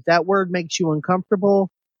 hey, that word makes you uncomfortable,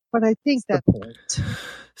 but I think that's the point.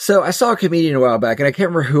 So I saw a comedian a while back, and I can't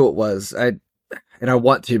remember who it was. And I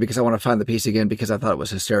want to, because I want to find the piece again because I thought it was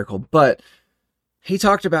hysterical. But he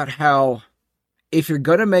talked about how if you're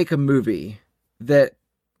going to make a movie that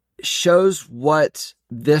shows what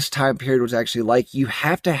this time period was actually like, you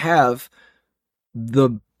have to have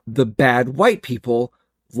the bad white people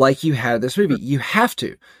like you had this movie. You have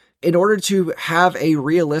to. In order to have a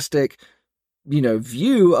realistic,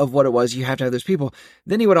 view of what it was, you have to have those people.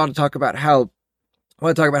 Then he went on to talk about how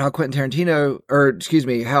Quentin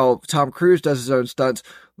Tarantino, how Tom Cruise does his own stunts.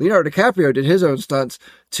 Leonardo DiCaprio did his own stunts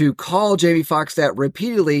to call Jamie Foxx that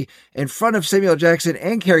repeatedly in front of Samuel Jackson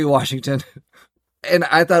and Kerry Washington. And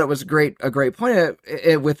I thought it was a great point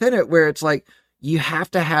within it where it's like, you have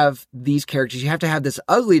to have these characters, you have to have this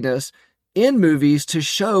ugliness in movies to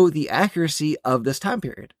show the accuracy of this time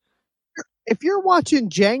period. If you're watching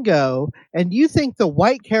Django and you think the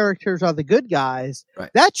white characters are the good guys, right,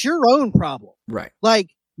 that's your own problem. Right. Like,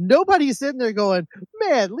 nobody's sitting there going,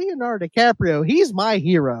 man, Leonardo DiCaprio, he's my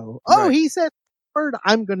hero. Oh, right, he said word,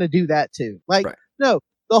 I'm going to do that too. Like, right, no,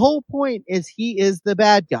 the whole point is he is the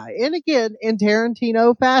bad guy. And again, in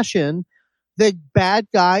Tarantino fashion, the bad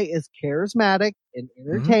guy is charismatic and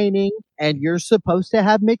entertaining, and you're supposed to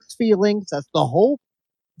have mixed feelings. That's the whole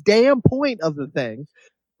damn point of the thing.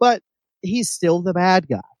 But he's still the bad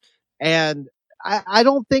guy. And I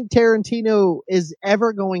don't think Tarantino is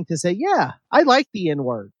ever going to say, yeah, I like the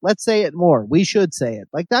N-word. Let's say it more. We should say it.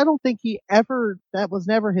 Like, I don't think that was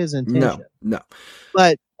never his intention. No.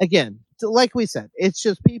 But again, like we said, it's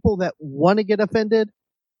just people that want to get offended,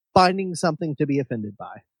 finding something to be offended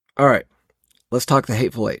by. All right. Let's talk The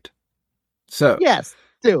Hateful Eight. So, yes,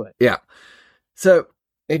 do it. Yeah. So,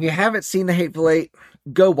 if you haven't seen The Hateful Eight,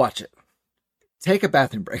 go watch it. Take a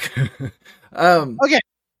bathroom break. Okay.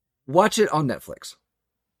 Watch it on Netflix.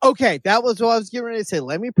 Okay, that was what I was getting ready to say.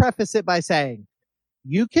 Let me preface it by saying,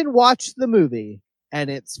 you can watch the movie and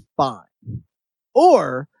it's fine.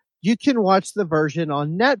 Or you can watch the version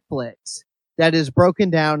on Netflix that is broken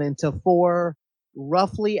down into 4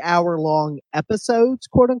 roughly hour-long episodes,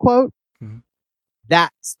 quote unquote. Mm-hmm.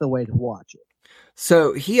 That's the way to watch it.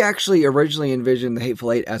 So he actually originally envisioned The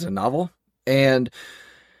Hateful Eight as a novel and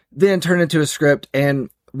then turned into a script. And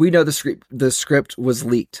we know the script was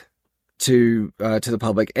leaked to the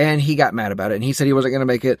public, and he got mad about it. And he said he wasn't going to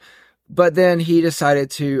make it. But then he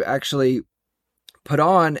decided to actually put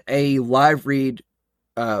on a live read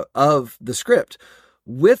of the script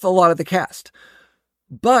with a lot of the cast.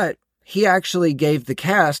 But he actually gave the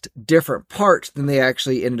cast different parts than they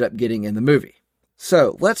actually ended up getting in the movie.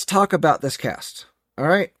 So let's talk about this cast. All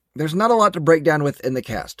right. There's not a lot to break down within the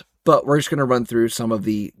cast, but we're just going to run through some of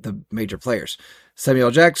the major players.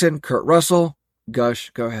 Samuel Jackson, Kurt Russell, Gush,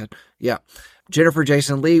 go ahead. Yeah. Jennifer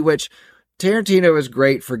Jason Leigh, which Tarantino is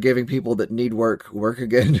great for giving people that need work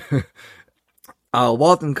again.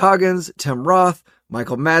 Walton Coggins, Tim Roth,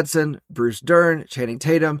 Michael Madsen, Bruce Dern, Channing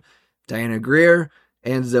Tatum, Diana Grier,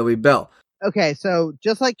 and Zoe Bell. Okay, so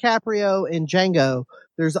just like Caprio and Django,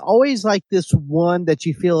 there's always like this one that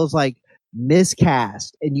you feel is like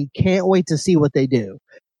miscast, and you can't wait to see what they do.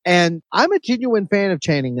 And I'm a genuine fan of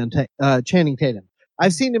Channing Tatum.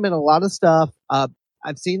 I've seen him in a lot of stuff.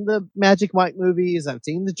 I've seen the Magic Mike movies. I've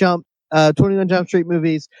seen the 21 Jump Street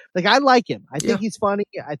movies. Like, I like him. I think he's funny.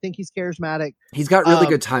 I think he's charismatic. He's got really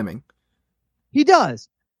good timing. He does.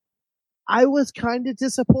 I was kind of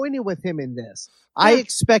disappointed with him in this. I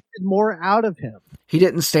expected more out of him. He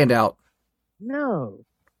didn't stand out. No.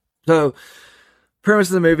 So, premise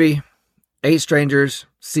of the movie, 8 strangers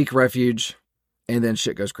seek refuge, and then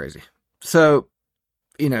shit goes crazy. So,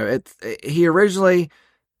 he originally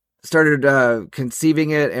started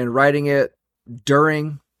conceiving it and writing it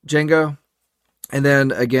during Django, and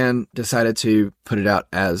then again decided to put it out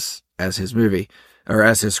as his movie, or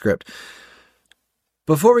as his script.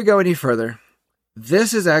 Before we go any further,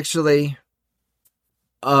 this is actually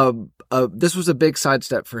this was a big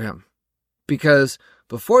sidestep for him, because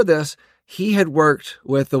before this, he had worked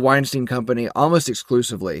with the Weinstein Company almost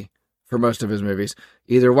exclusively for most of his movies,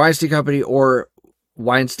 either Weinstein Company or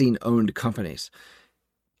Weinstein-owned companies.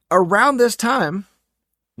 Around this time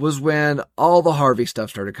was when all the Harvey stuff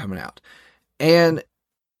started coming out. And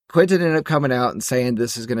Quentin ended up coming out and saying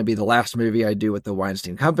this is going to be the last movie I do with the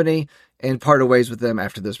Weinstein Company, and parted ways with them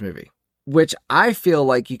after this movie. Which I feel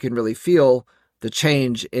like you can really feel the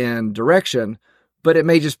change in direction, but it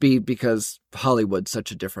may just be because Hollywood's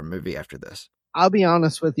such a different movie after this. I'll be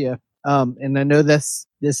honest with you, and I know this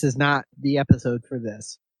is not the episode for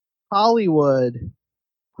this. Hollywood,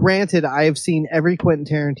 granted, I have seen every Quentin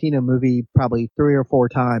Tarantino movie probably 3 or 4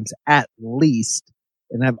 times at least,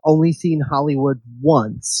 and I've only seen Hollywood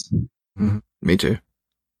once. Mm-hmm. Me too.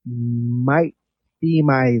 Might be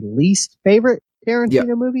my least favorite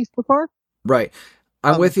Tarantino movie so far. Right,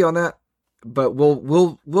 I'm with you on that, but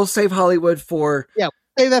we'll save Hollywood for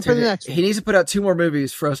save that for the next one. He needs to put out 2 more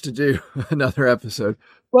movies for us to do another episode.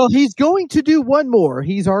 Well, he's going to do 1 more.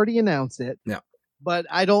 He's already announced it. Yeah. But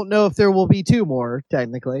I don't know if there will be 2 more,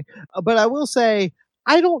 technically. But I will say,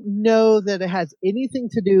 I don't know that it has anything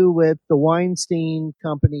to do with the Weinstein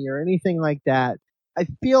Company or anything like that. I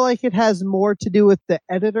feel like it has more to do with the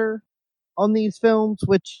editor on these films,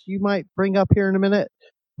 which you might bring up here in a minute.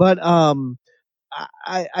 But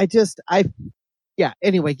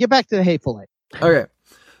anyway, get back to The Hateful Eight. Okay.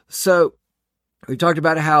 So we talked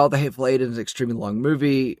about how The Hateful Eight is an extremely long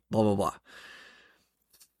movie, blah, blah, blah.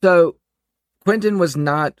 So Quentin was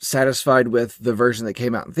not satisfied with the version that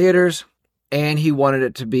came out in theaters, and he wanted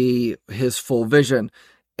it to be his full vision.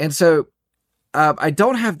 And so I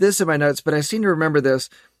don't have this in my notes, but I seem to remember this,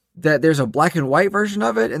 that there's a black and white version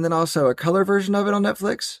of it and then also a color version of it on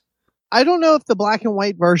Netflix. I don't know if the black and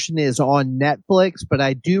white version is on Netflix, but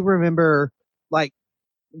I do remember, like,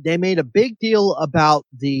 they made a big deal about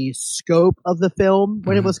the scope of the film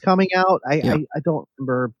when it was coming out. I don't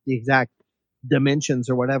remember the exact dimensions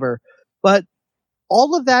or whatever, but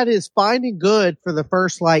all of that is fine and good for the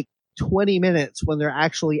first 20 minutes when they're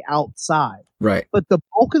actually outside. Right. But the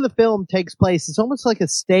bulk of the film takes place, it's almost like a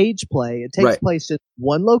stage play. It takes place in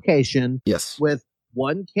one location. Yes. With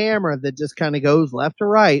one camera that just kind of goes left or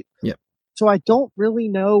right. Yep. So I don't really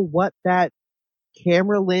know what that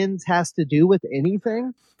camera lens has to do with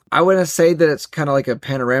anything. I want to say that it's kind of like a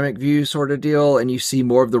panoramic view sort of deal, and you see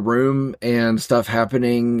more of the room and stuff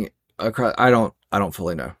happening across. I don't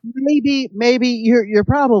fully know. Maybe you're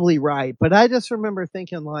probably right, but I just remember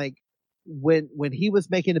thinking when he was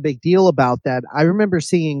making a big deal about that, I remember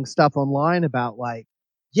seeing stuff online about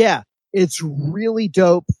it's really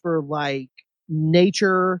dope for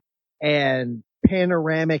nature and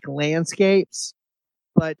panoramic landscapes,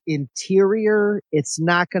 but interior, it's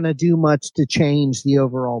not going to do much to change the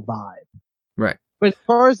overall vibe. Right. But as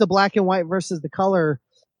far as the black and white versus the color,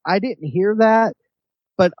 I didn't hear that.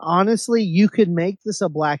 But honestly, you could make this a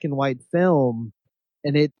black and white film,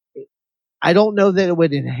 and I don't know that it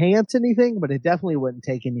would enhance anything, but it definitely wouldn't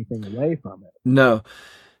take anything away from it. No.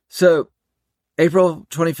 So April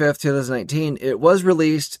 25th, 2019, it was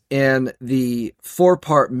released in the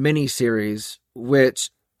 4-part miniseries, which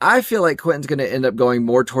I feel like Quentin's going to end up going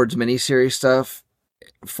more towards miniseries stuff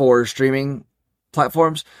for streaming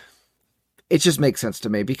platforms. It just makes sense to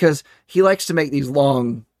me because he likes to make these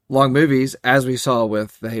long movies, as we saw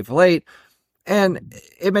with The Hateful Eight, and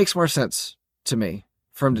it makes more sense to me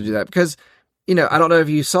for him to do that because, I don't know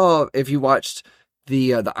if you watched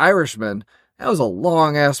the Irishman. That was a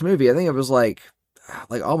long ass movie. I think it was like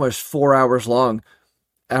almost 4 hours long.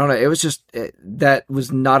 I don't know. It was just, that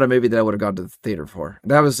was not a movie that I would have gone to the theater for.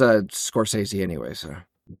 That was Scorsese anyway. So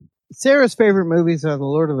Sarah's favorite movies are the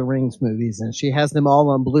Lord of the Rings movies, and she has them all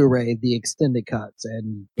on Blu-ray, the extended cuts,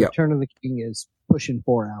 and Return of the King is pushing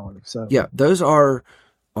 4 hours. So yeah, those are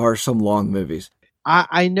some long movies.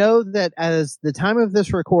 I know that as the time of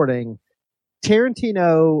this recording,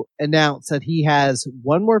 Tarantino announced that he has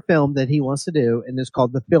one more film that he wants to do, and it's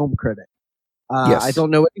called The Film Critic. Yes. I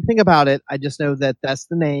don't know anything about it. I just know that that's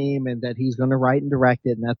the name and that he's going to write and direct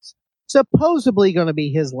it, and that's supposedly going to be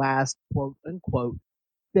his last quote unquote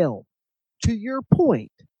film. to your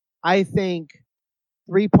point, I think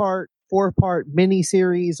 3-part, 4-part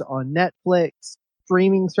miniseries on Netflix,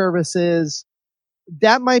 streaming services,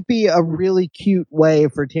 that might be a really cute way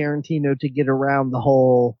for Tarantino to get around the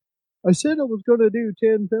whole, I said I was going to do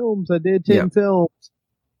 10 films. I did 10 films.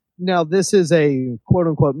 Now, this is a quote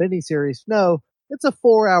unquote miniseries. No, it's a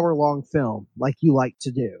 4-hour long film like you like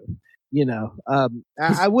to do. You know,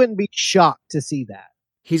 I wouldn't be shocked to see that.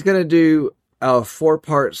 He's going to do a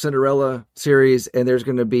 4-part Cinderella series, and there's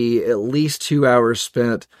going to be at least 2 hours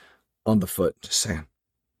spent on the foot. Just saying.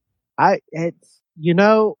 You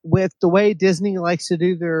know, with the way Disney likes to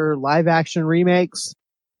do their live action remakes,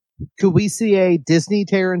 could we see a Disney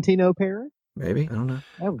Tarantino pairing? Maybe. I don't know.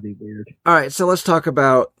 That would be weird. All right. So let's talk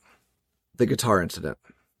about the guitar incident.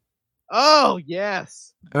 Oh,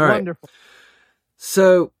 yes. All right. Wonderful.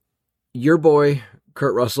 So your boy,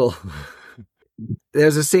 Kurt Russell,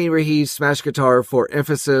 there's a scene where he smashed guitar for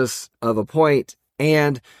emphasis of a point,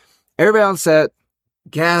 and everybody on set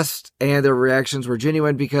gasped, and their reactions were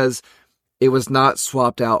genuine because it was not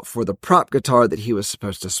swapped out for the prop guitar that he was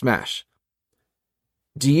supposed to smash.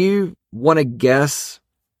 Do you want to guess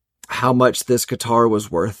how much this guitar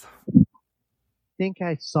was worth? I think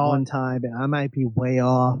I saw one time, and I might be way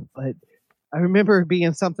off, but I remember it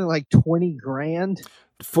being something like 20 grand.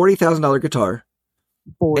 $40,000 guitar.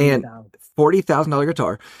 $40,000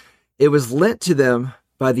 guitar. It was lent to them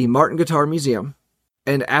by the Martin Guitar Museum.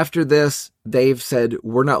 And after this, they've said,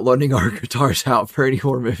 we're not loaning our guitars out for any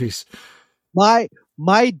more movies.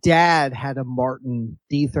 My dad had a Martin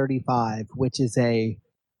D35, which is a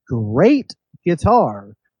great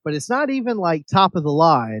guitar, but it's not even like top of the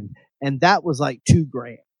line. And that was like $2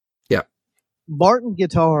 grand. Yeah. Martin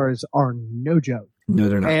guitars are no joke. No,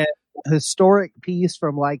 they're not. And a historic piece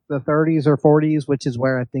from like the 30s or 40s, which is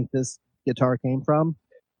where I think this guitar came from.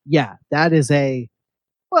 Yeah, that is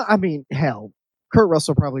well, I mean, hell, Kurt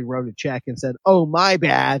Russell probably wrote a check and said, oh, my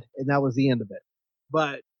bad. And that was the end of it.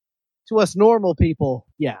 But to us normal people,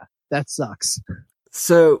 yeah, that sucks.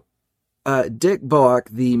 So, Dick Boak,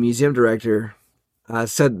 the museum director,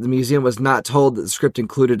 said the museum was not told that the script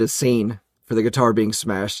included a scene for the guitar being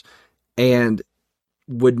smashed and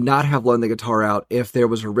would not have loaned the guitar out if there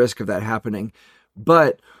was a risk of that happening.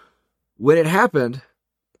 But when it happened,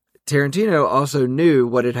 Tarantino also knew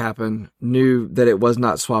what had happened, knew that it was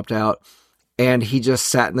not swapped out, and he just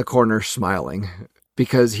sat in the corner smiling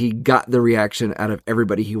because he got the reaction out of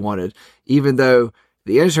everybody he wanted, even though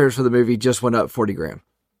the insurance for the movie just went up 40 grand.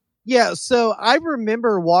 Yeah, so I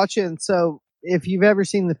remember watching, so if you've ever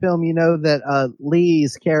seen the film, you know that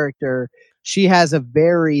Lee's character, she has a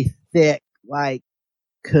very thick, like,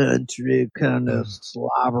 country, kind of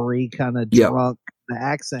slobbery, kind of drunk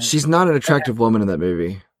accent. She's not an attractive woman in that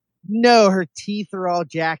movie. No, her teeth are all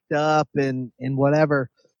jacked up and whatever.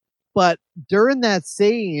 But during that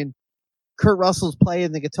scene, Kurt Russell's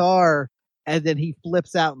playing the guitar, and then he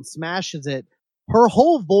flips out and smashes it. Her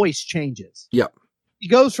whole voice changes. Yep. He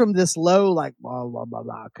goes from this low, like, blah, blah, blah,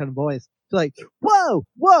 blah, kind of voice to like,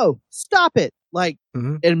 whoa, stop it. Like,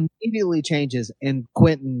 it immediately changes. And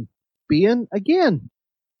Quentin, being, again,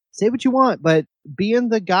 say what you want, but being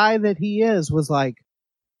the guy that he is, was like,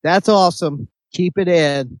 that's awesome. Keep it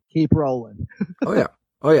in. Keep rolling. Oh,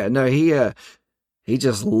 yeah. No, he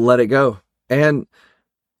just let it go. And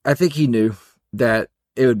I think he knew that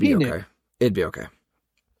it would be okay. It'd be okay.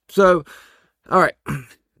 So, all right.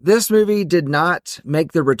 This movie did not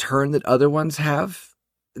make the return that other ones have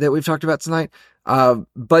that we've talked about tonight.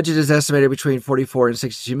 Budget is estimated between 44 and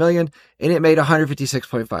 62 million, and it made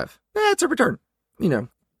 156.5. It's a return, you know.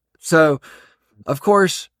 So, of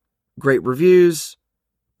course, great reviews.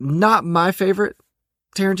 Not my favorite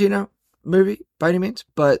Tarantino movie by any means,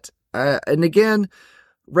 but and again,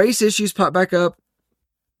 race issues pop back up.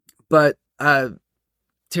 But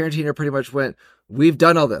Tarantino pretty much went, we've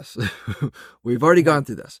done all this. We've already gone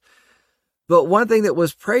through this. But one thing that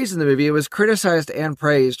was praised in the movie, it was criticized and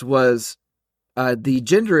praised, was the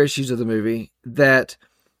gender issues of the movie, that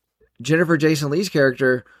Jennifer Jason Leigh's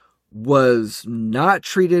character was not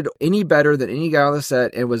treated any better than any guy on the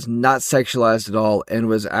set and was not sexualized at all and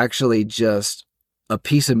was actually just a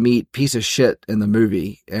piece of meat, piece of shit in the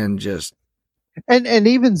movie. And just... And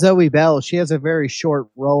even Zoe Bell, she has a very short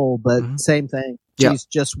role, but same thing. She's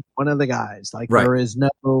just one of the guys. Like, there is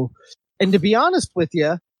no... And to be honest with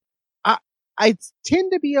you, I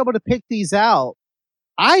tend to be able to pick these out.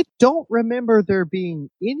 I don't remember there being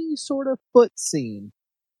any sort of foot scene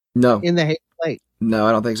in the Hateful Eight. No,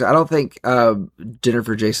 I don't think so. I don't think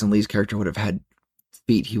Jennifer Jason Leigh's character would have had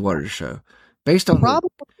feet he wanted to show. Based on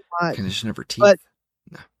probably the condition of her teeth. But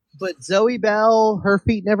But Zoe Bell, her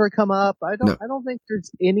feet never come up. I No. don't think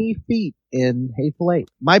there's any feet in Hateful Eight.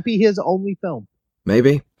 Might be his only film.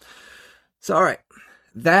 Maybe. So, all right.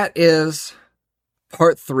 That is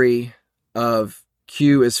part 3 of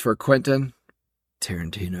Q is for Quentin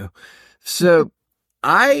Tarantino. So,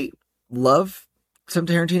 I love some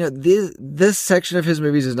Tarantino. This section of his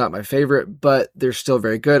movies is not my favorite, but they're still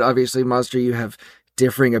very good. Obviously, Monster, you have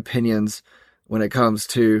differing opinions when it comes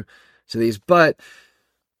to these. But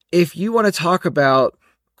if you want to talk about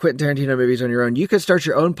Quentin Tarantino movies on your own, you could start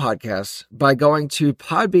your own podcast by going to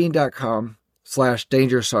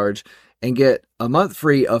podbean.com/dangersarge and get a month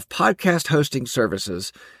free of podcast hosting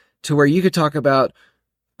services to where you could talk about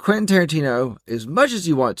Quentin Tarantino as much as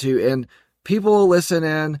you want to, and people will listen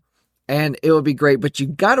in, and it will be great. But you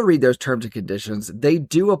got to read those terms and conditions. They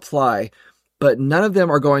do apply, but none of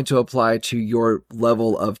them are going to apply to your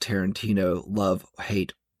level of Tarantino love,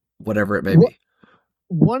 hate, whatever it may be.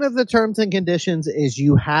 One of the terms and conditions is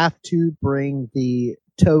you have to bring the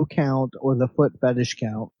toe count or the foot fetish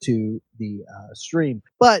count to the stream.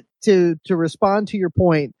 But to respond to your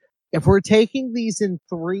point, if we're taking these in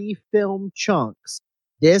 3 film chunks,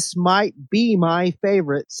 this might be my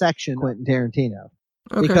favorite section of Quentin Tarantino.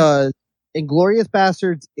 Okay. Because Inglourious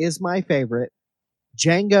Bastards is my favorite.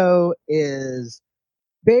 Django is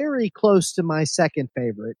very close to my second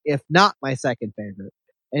favorite, if not my second favorite.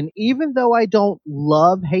 And even though I don't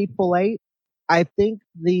love Hateful Eight, I think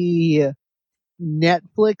the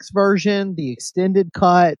Netflix version, the extended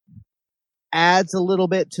cut, adds a little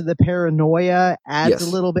bit to the paranoia, adds a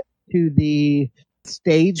little bit to the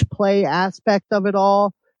stage play aspect of it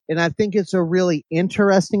all. And I think it's a really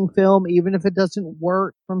interesting film, even if it doesn't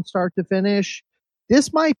work from start to finish.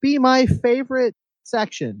 This might be my favorite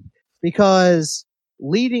section because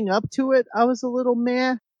leading up to it, I was a little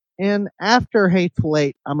meh. And after Hateful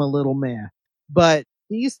Eight, I'm a little meh. But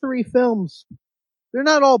these 3 films, they're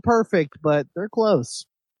not all perfect, but they're close.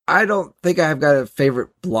 I don't think I've got a favorite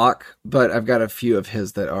block, but I've got a few of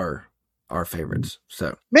his that are our favorites.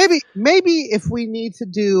 So maybe if we need to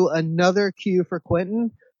do another Q for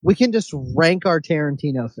Quentin, we can just rank our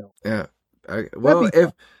Tarantino films. Yeah. Well,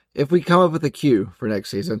 if we come up with a Q for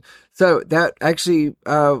next season. So that actually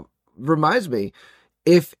reminds me,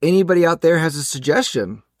 if anybody out there has a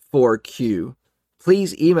suggestion for Q,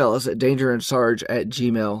 please email us at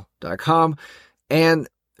dangerandsarge@gmail.com and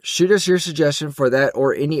shoot us your suggestion for that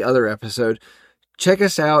or any other episode. Check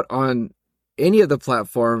us out on any of the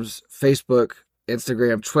platforms, Facebook,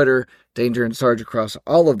 Instagram, Twitter, Danger and Sarge across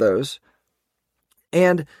all of those.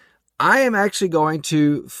 And I am actually going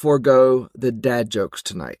to forego the dad jokes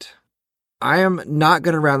tonight. I am not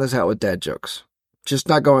going to round this out with dad jokes. Just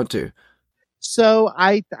not going to. So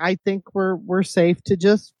I think we're safe to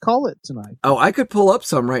just call it tonight. Oh, I could pull up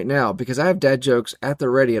some right now because I have dad jokes at the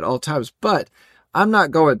ready at all times, but I'm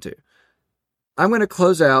not going to. I'm going to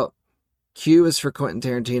close out. Q is for Quentin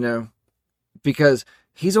Tarantino because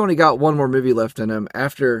he's only got one more movie left in him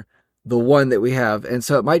after the one that we have, and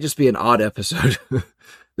so it might just be an odd episode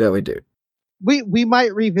that we do. We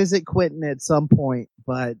might revisit Quentin at some point,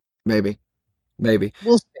 but maybe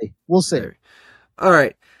we'll see. Maybe. All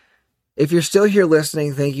right. If you're still here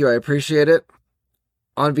listening, thank you. I appreciate it.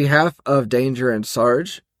 On behalf of Danger and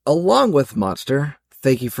Sarge, along with Monster,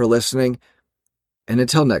 thank you for listening. And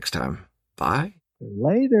until next time, bye.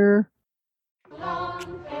 Later.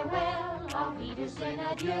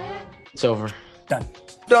 It's over.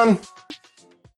 Done.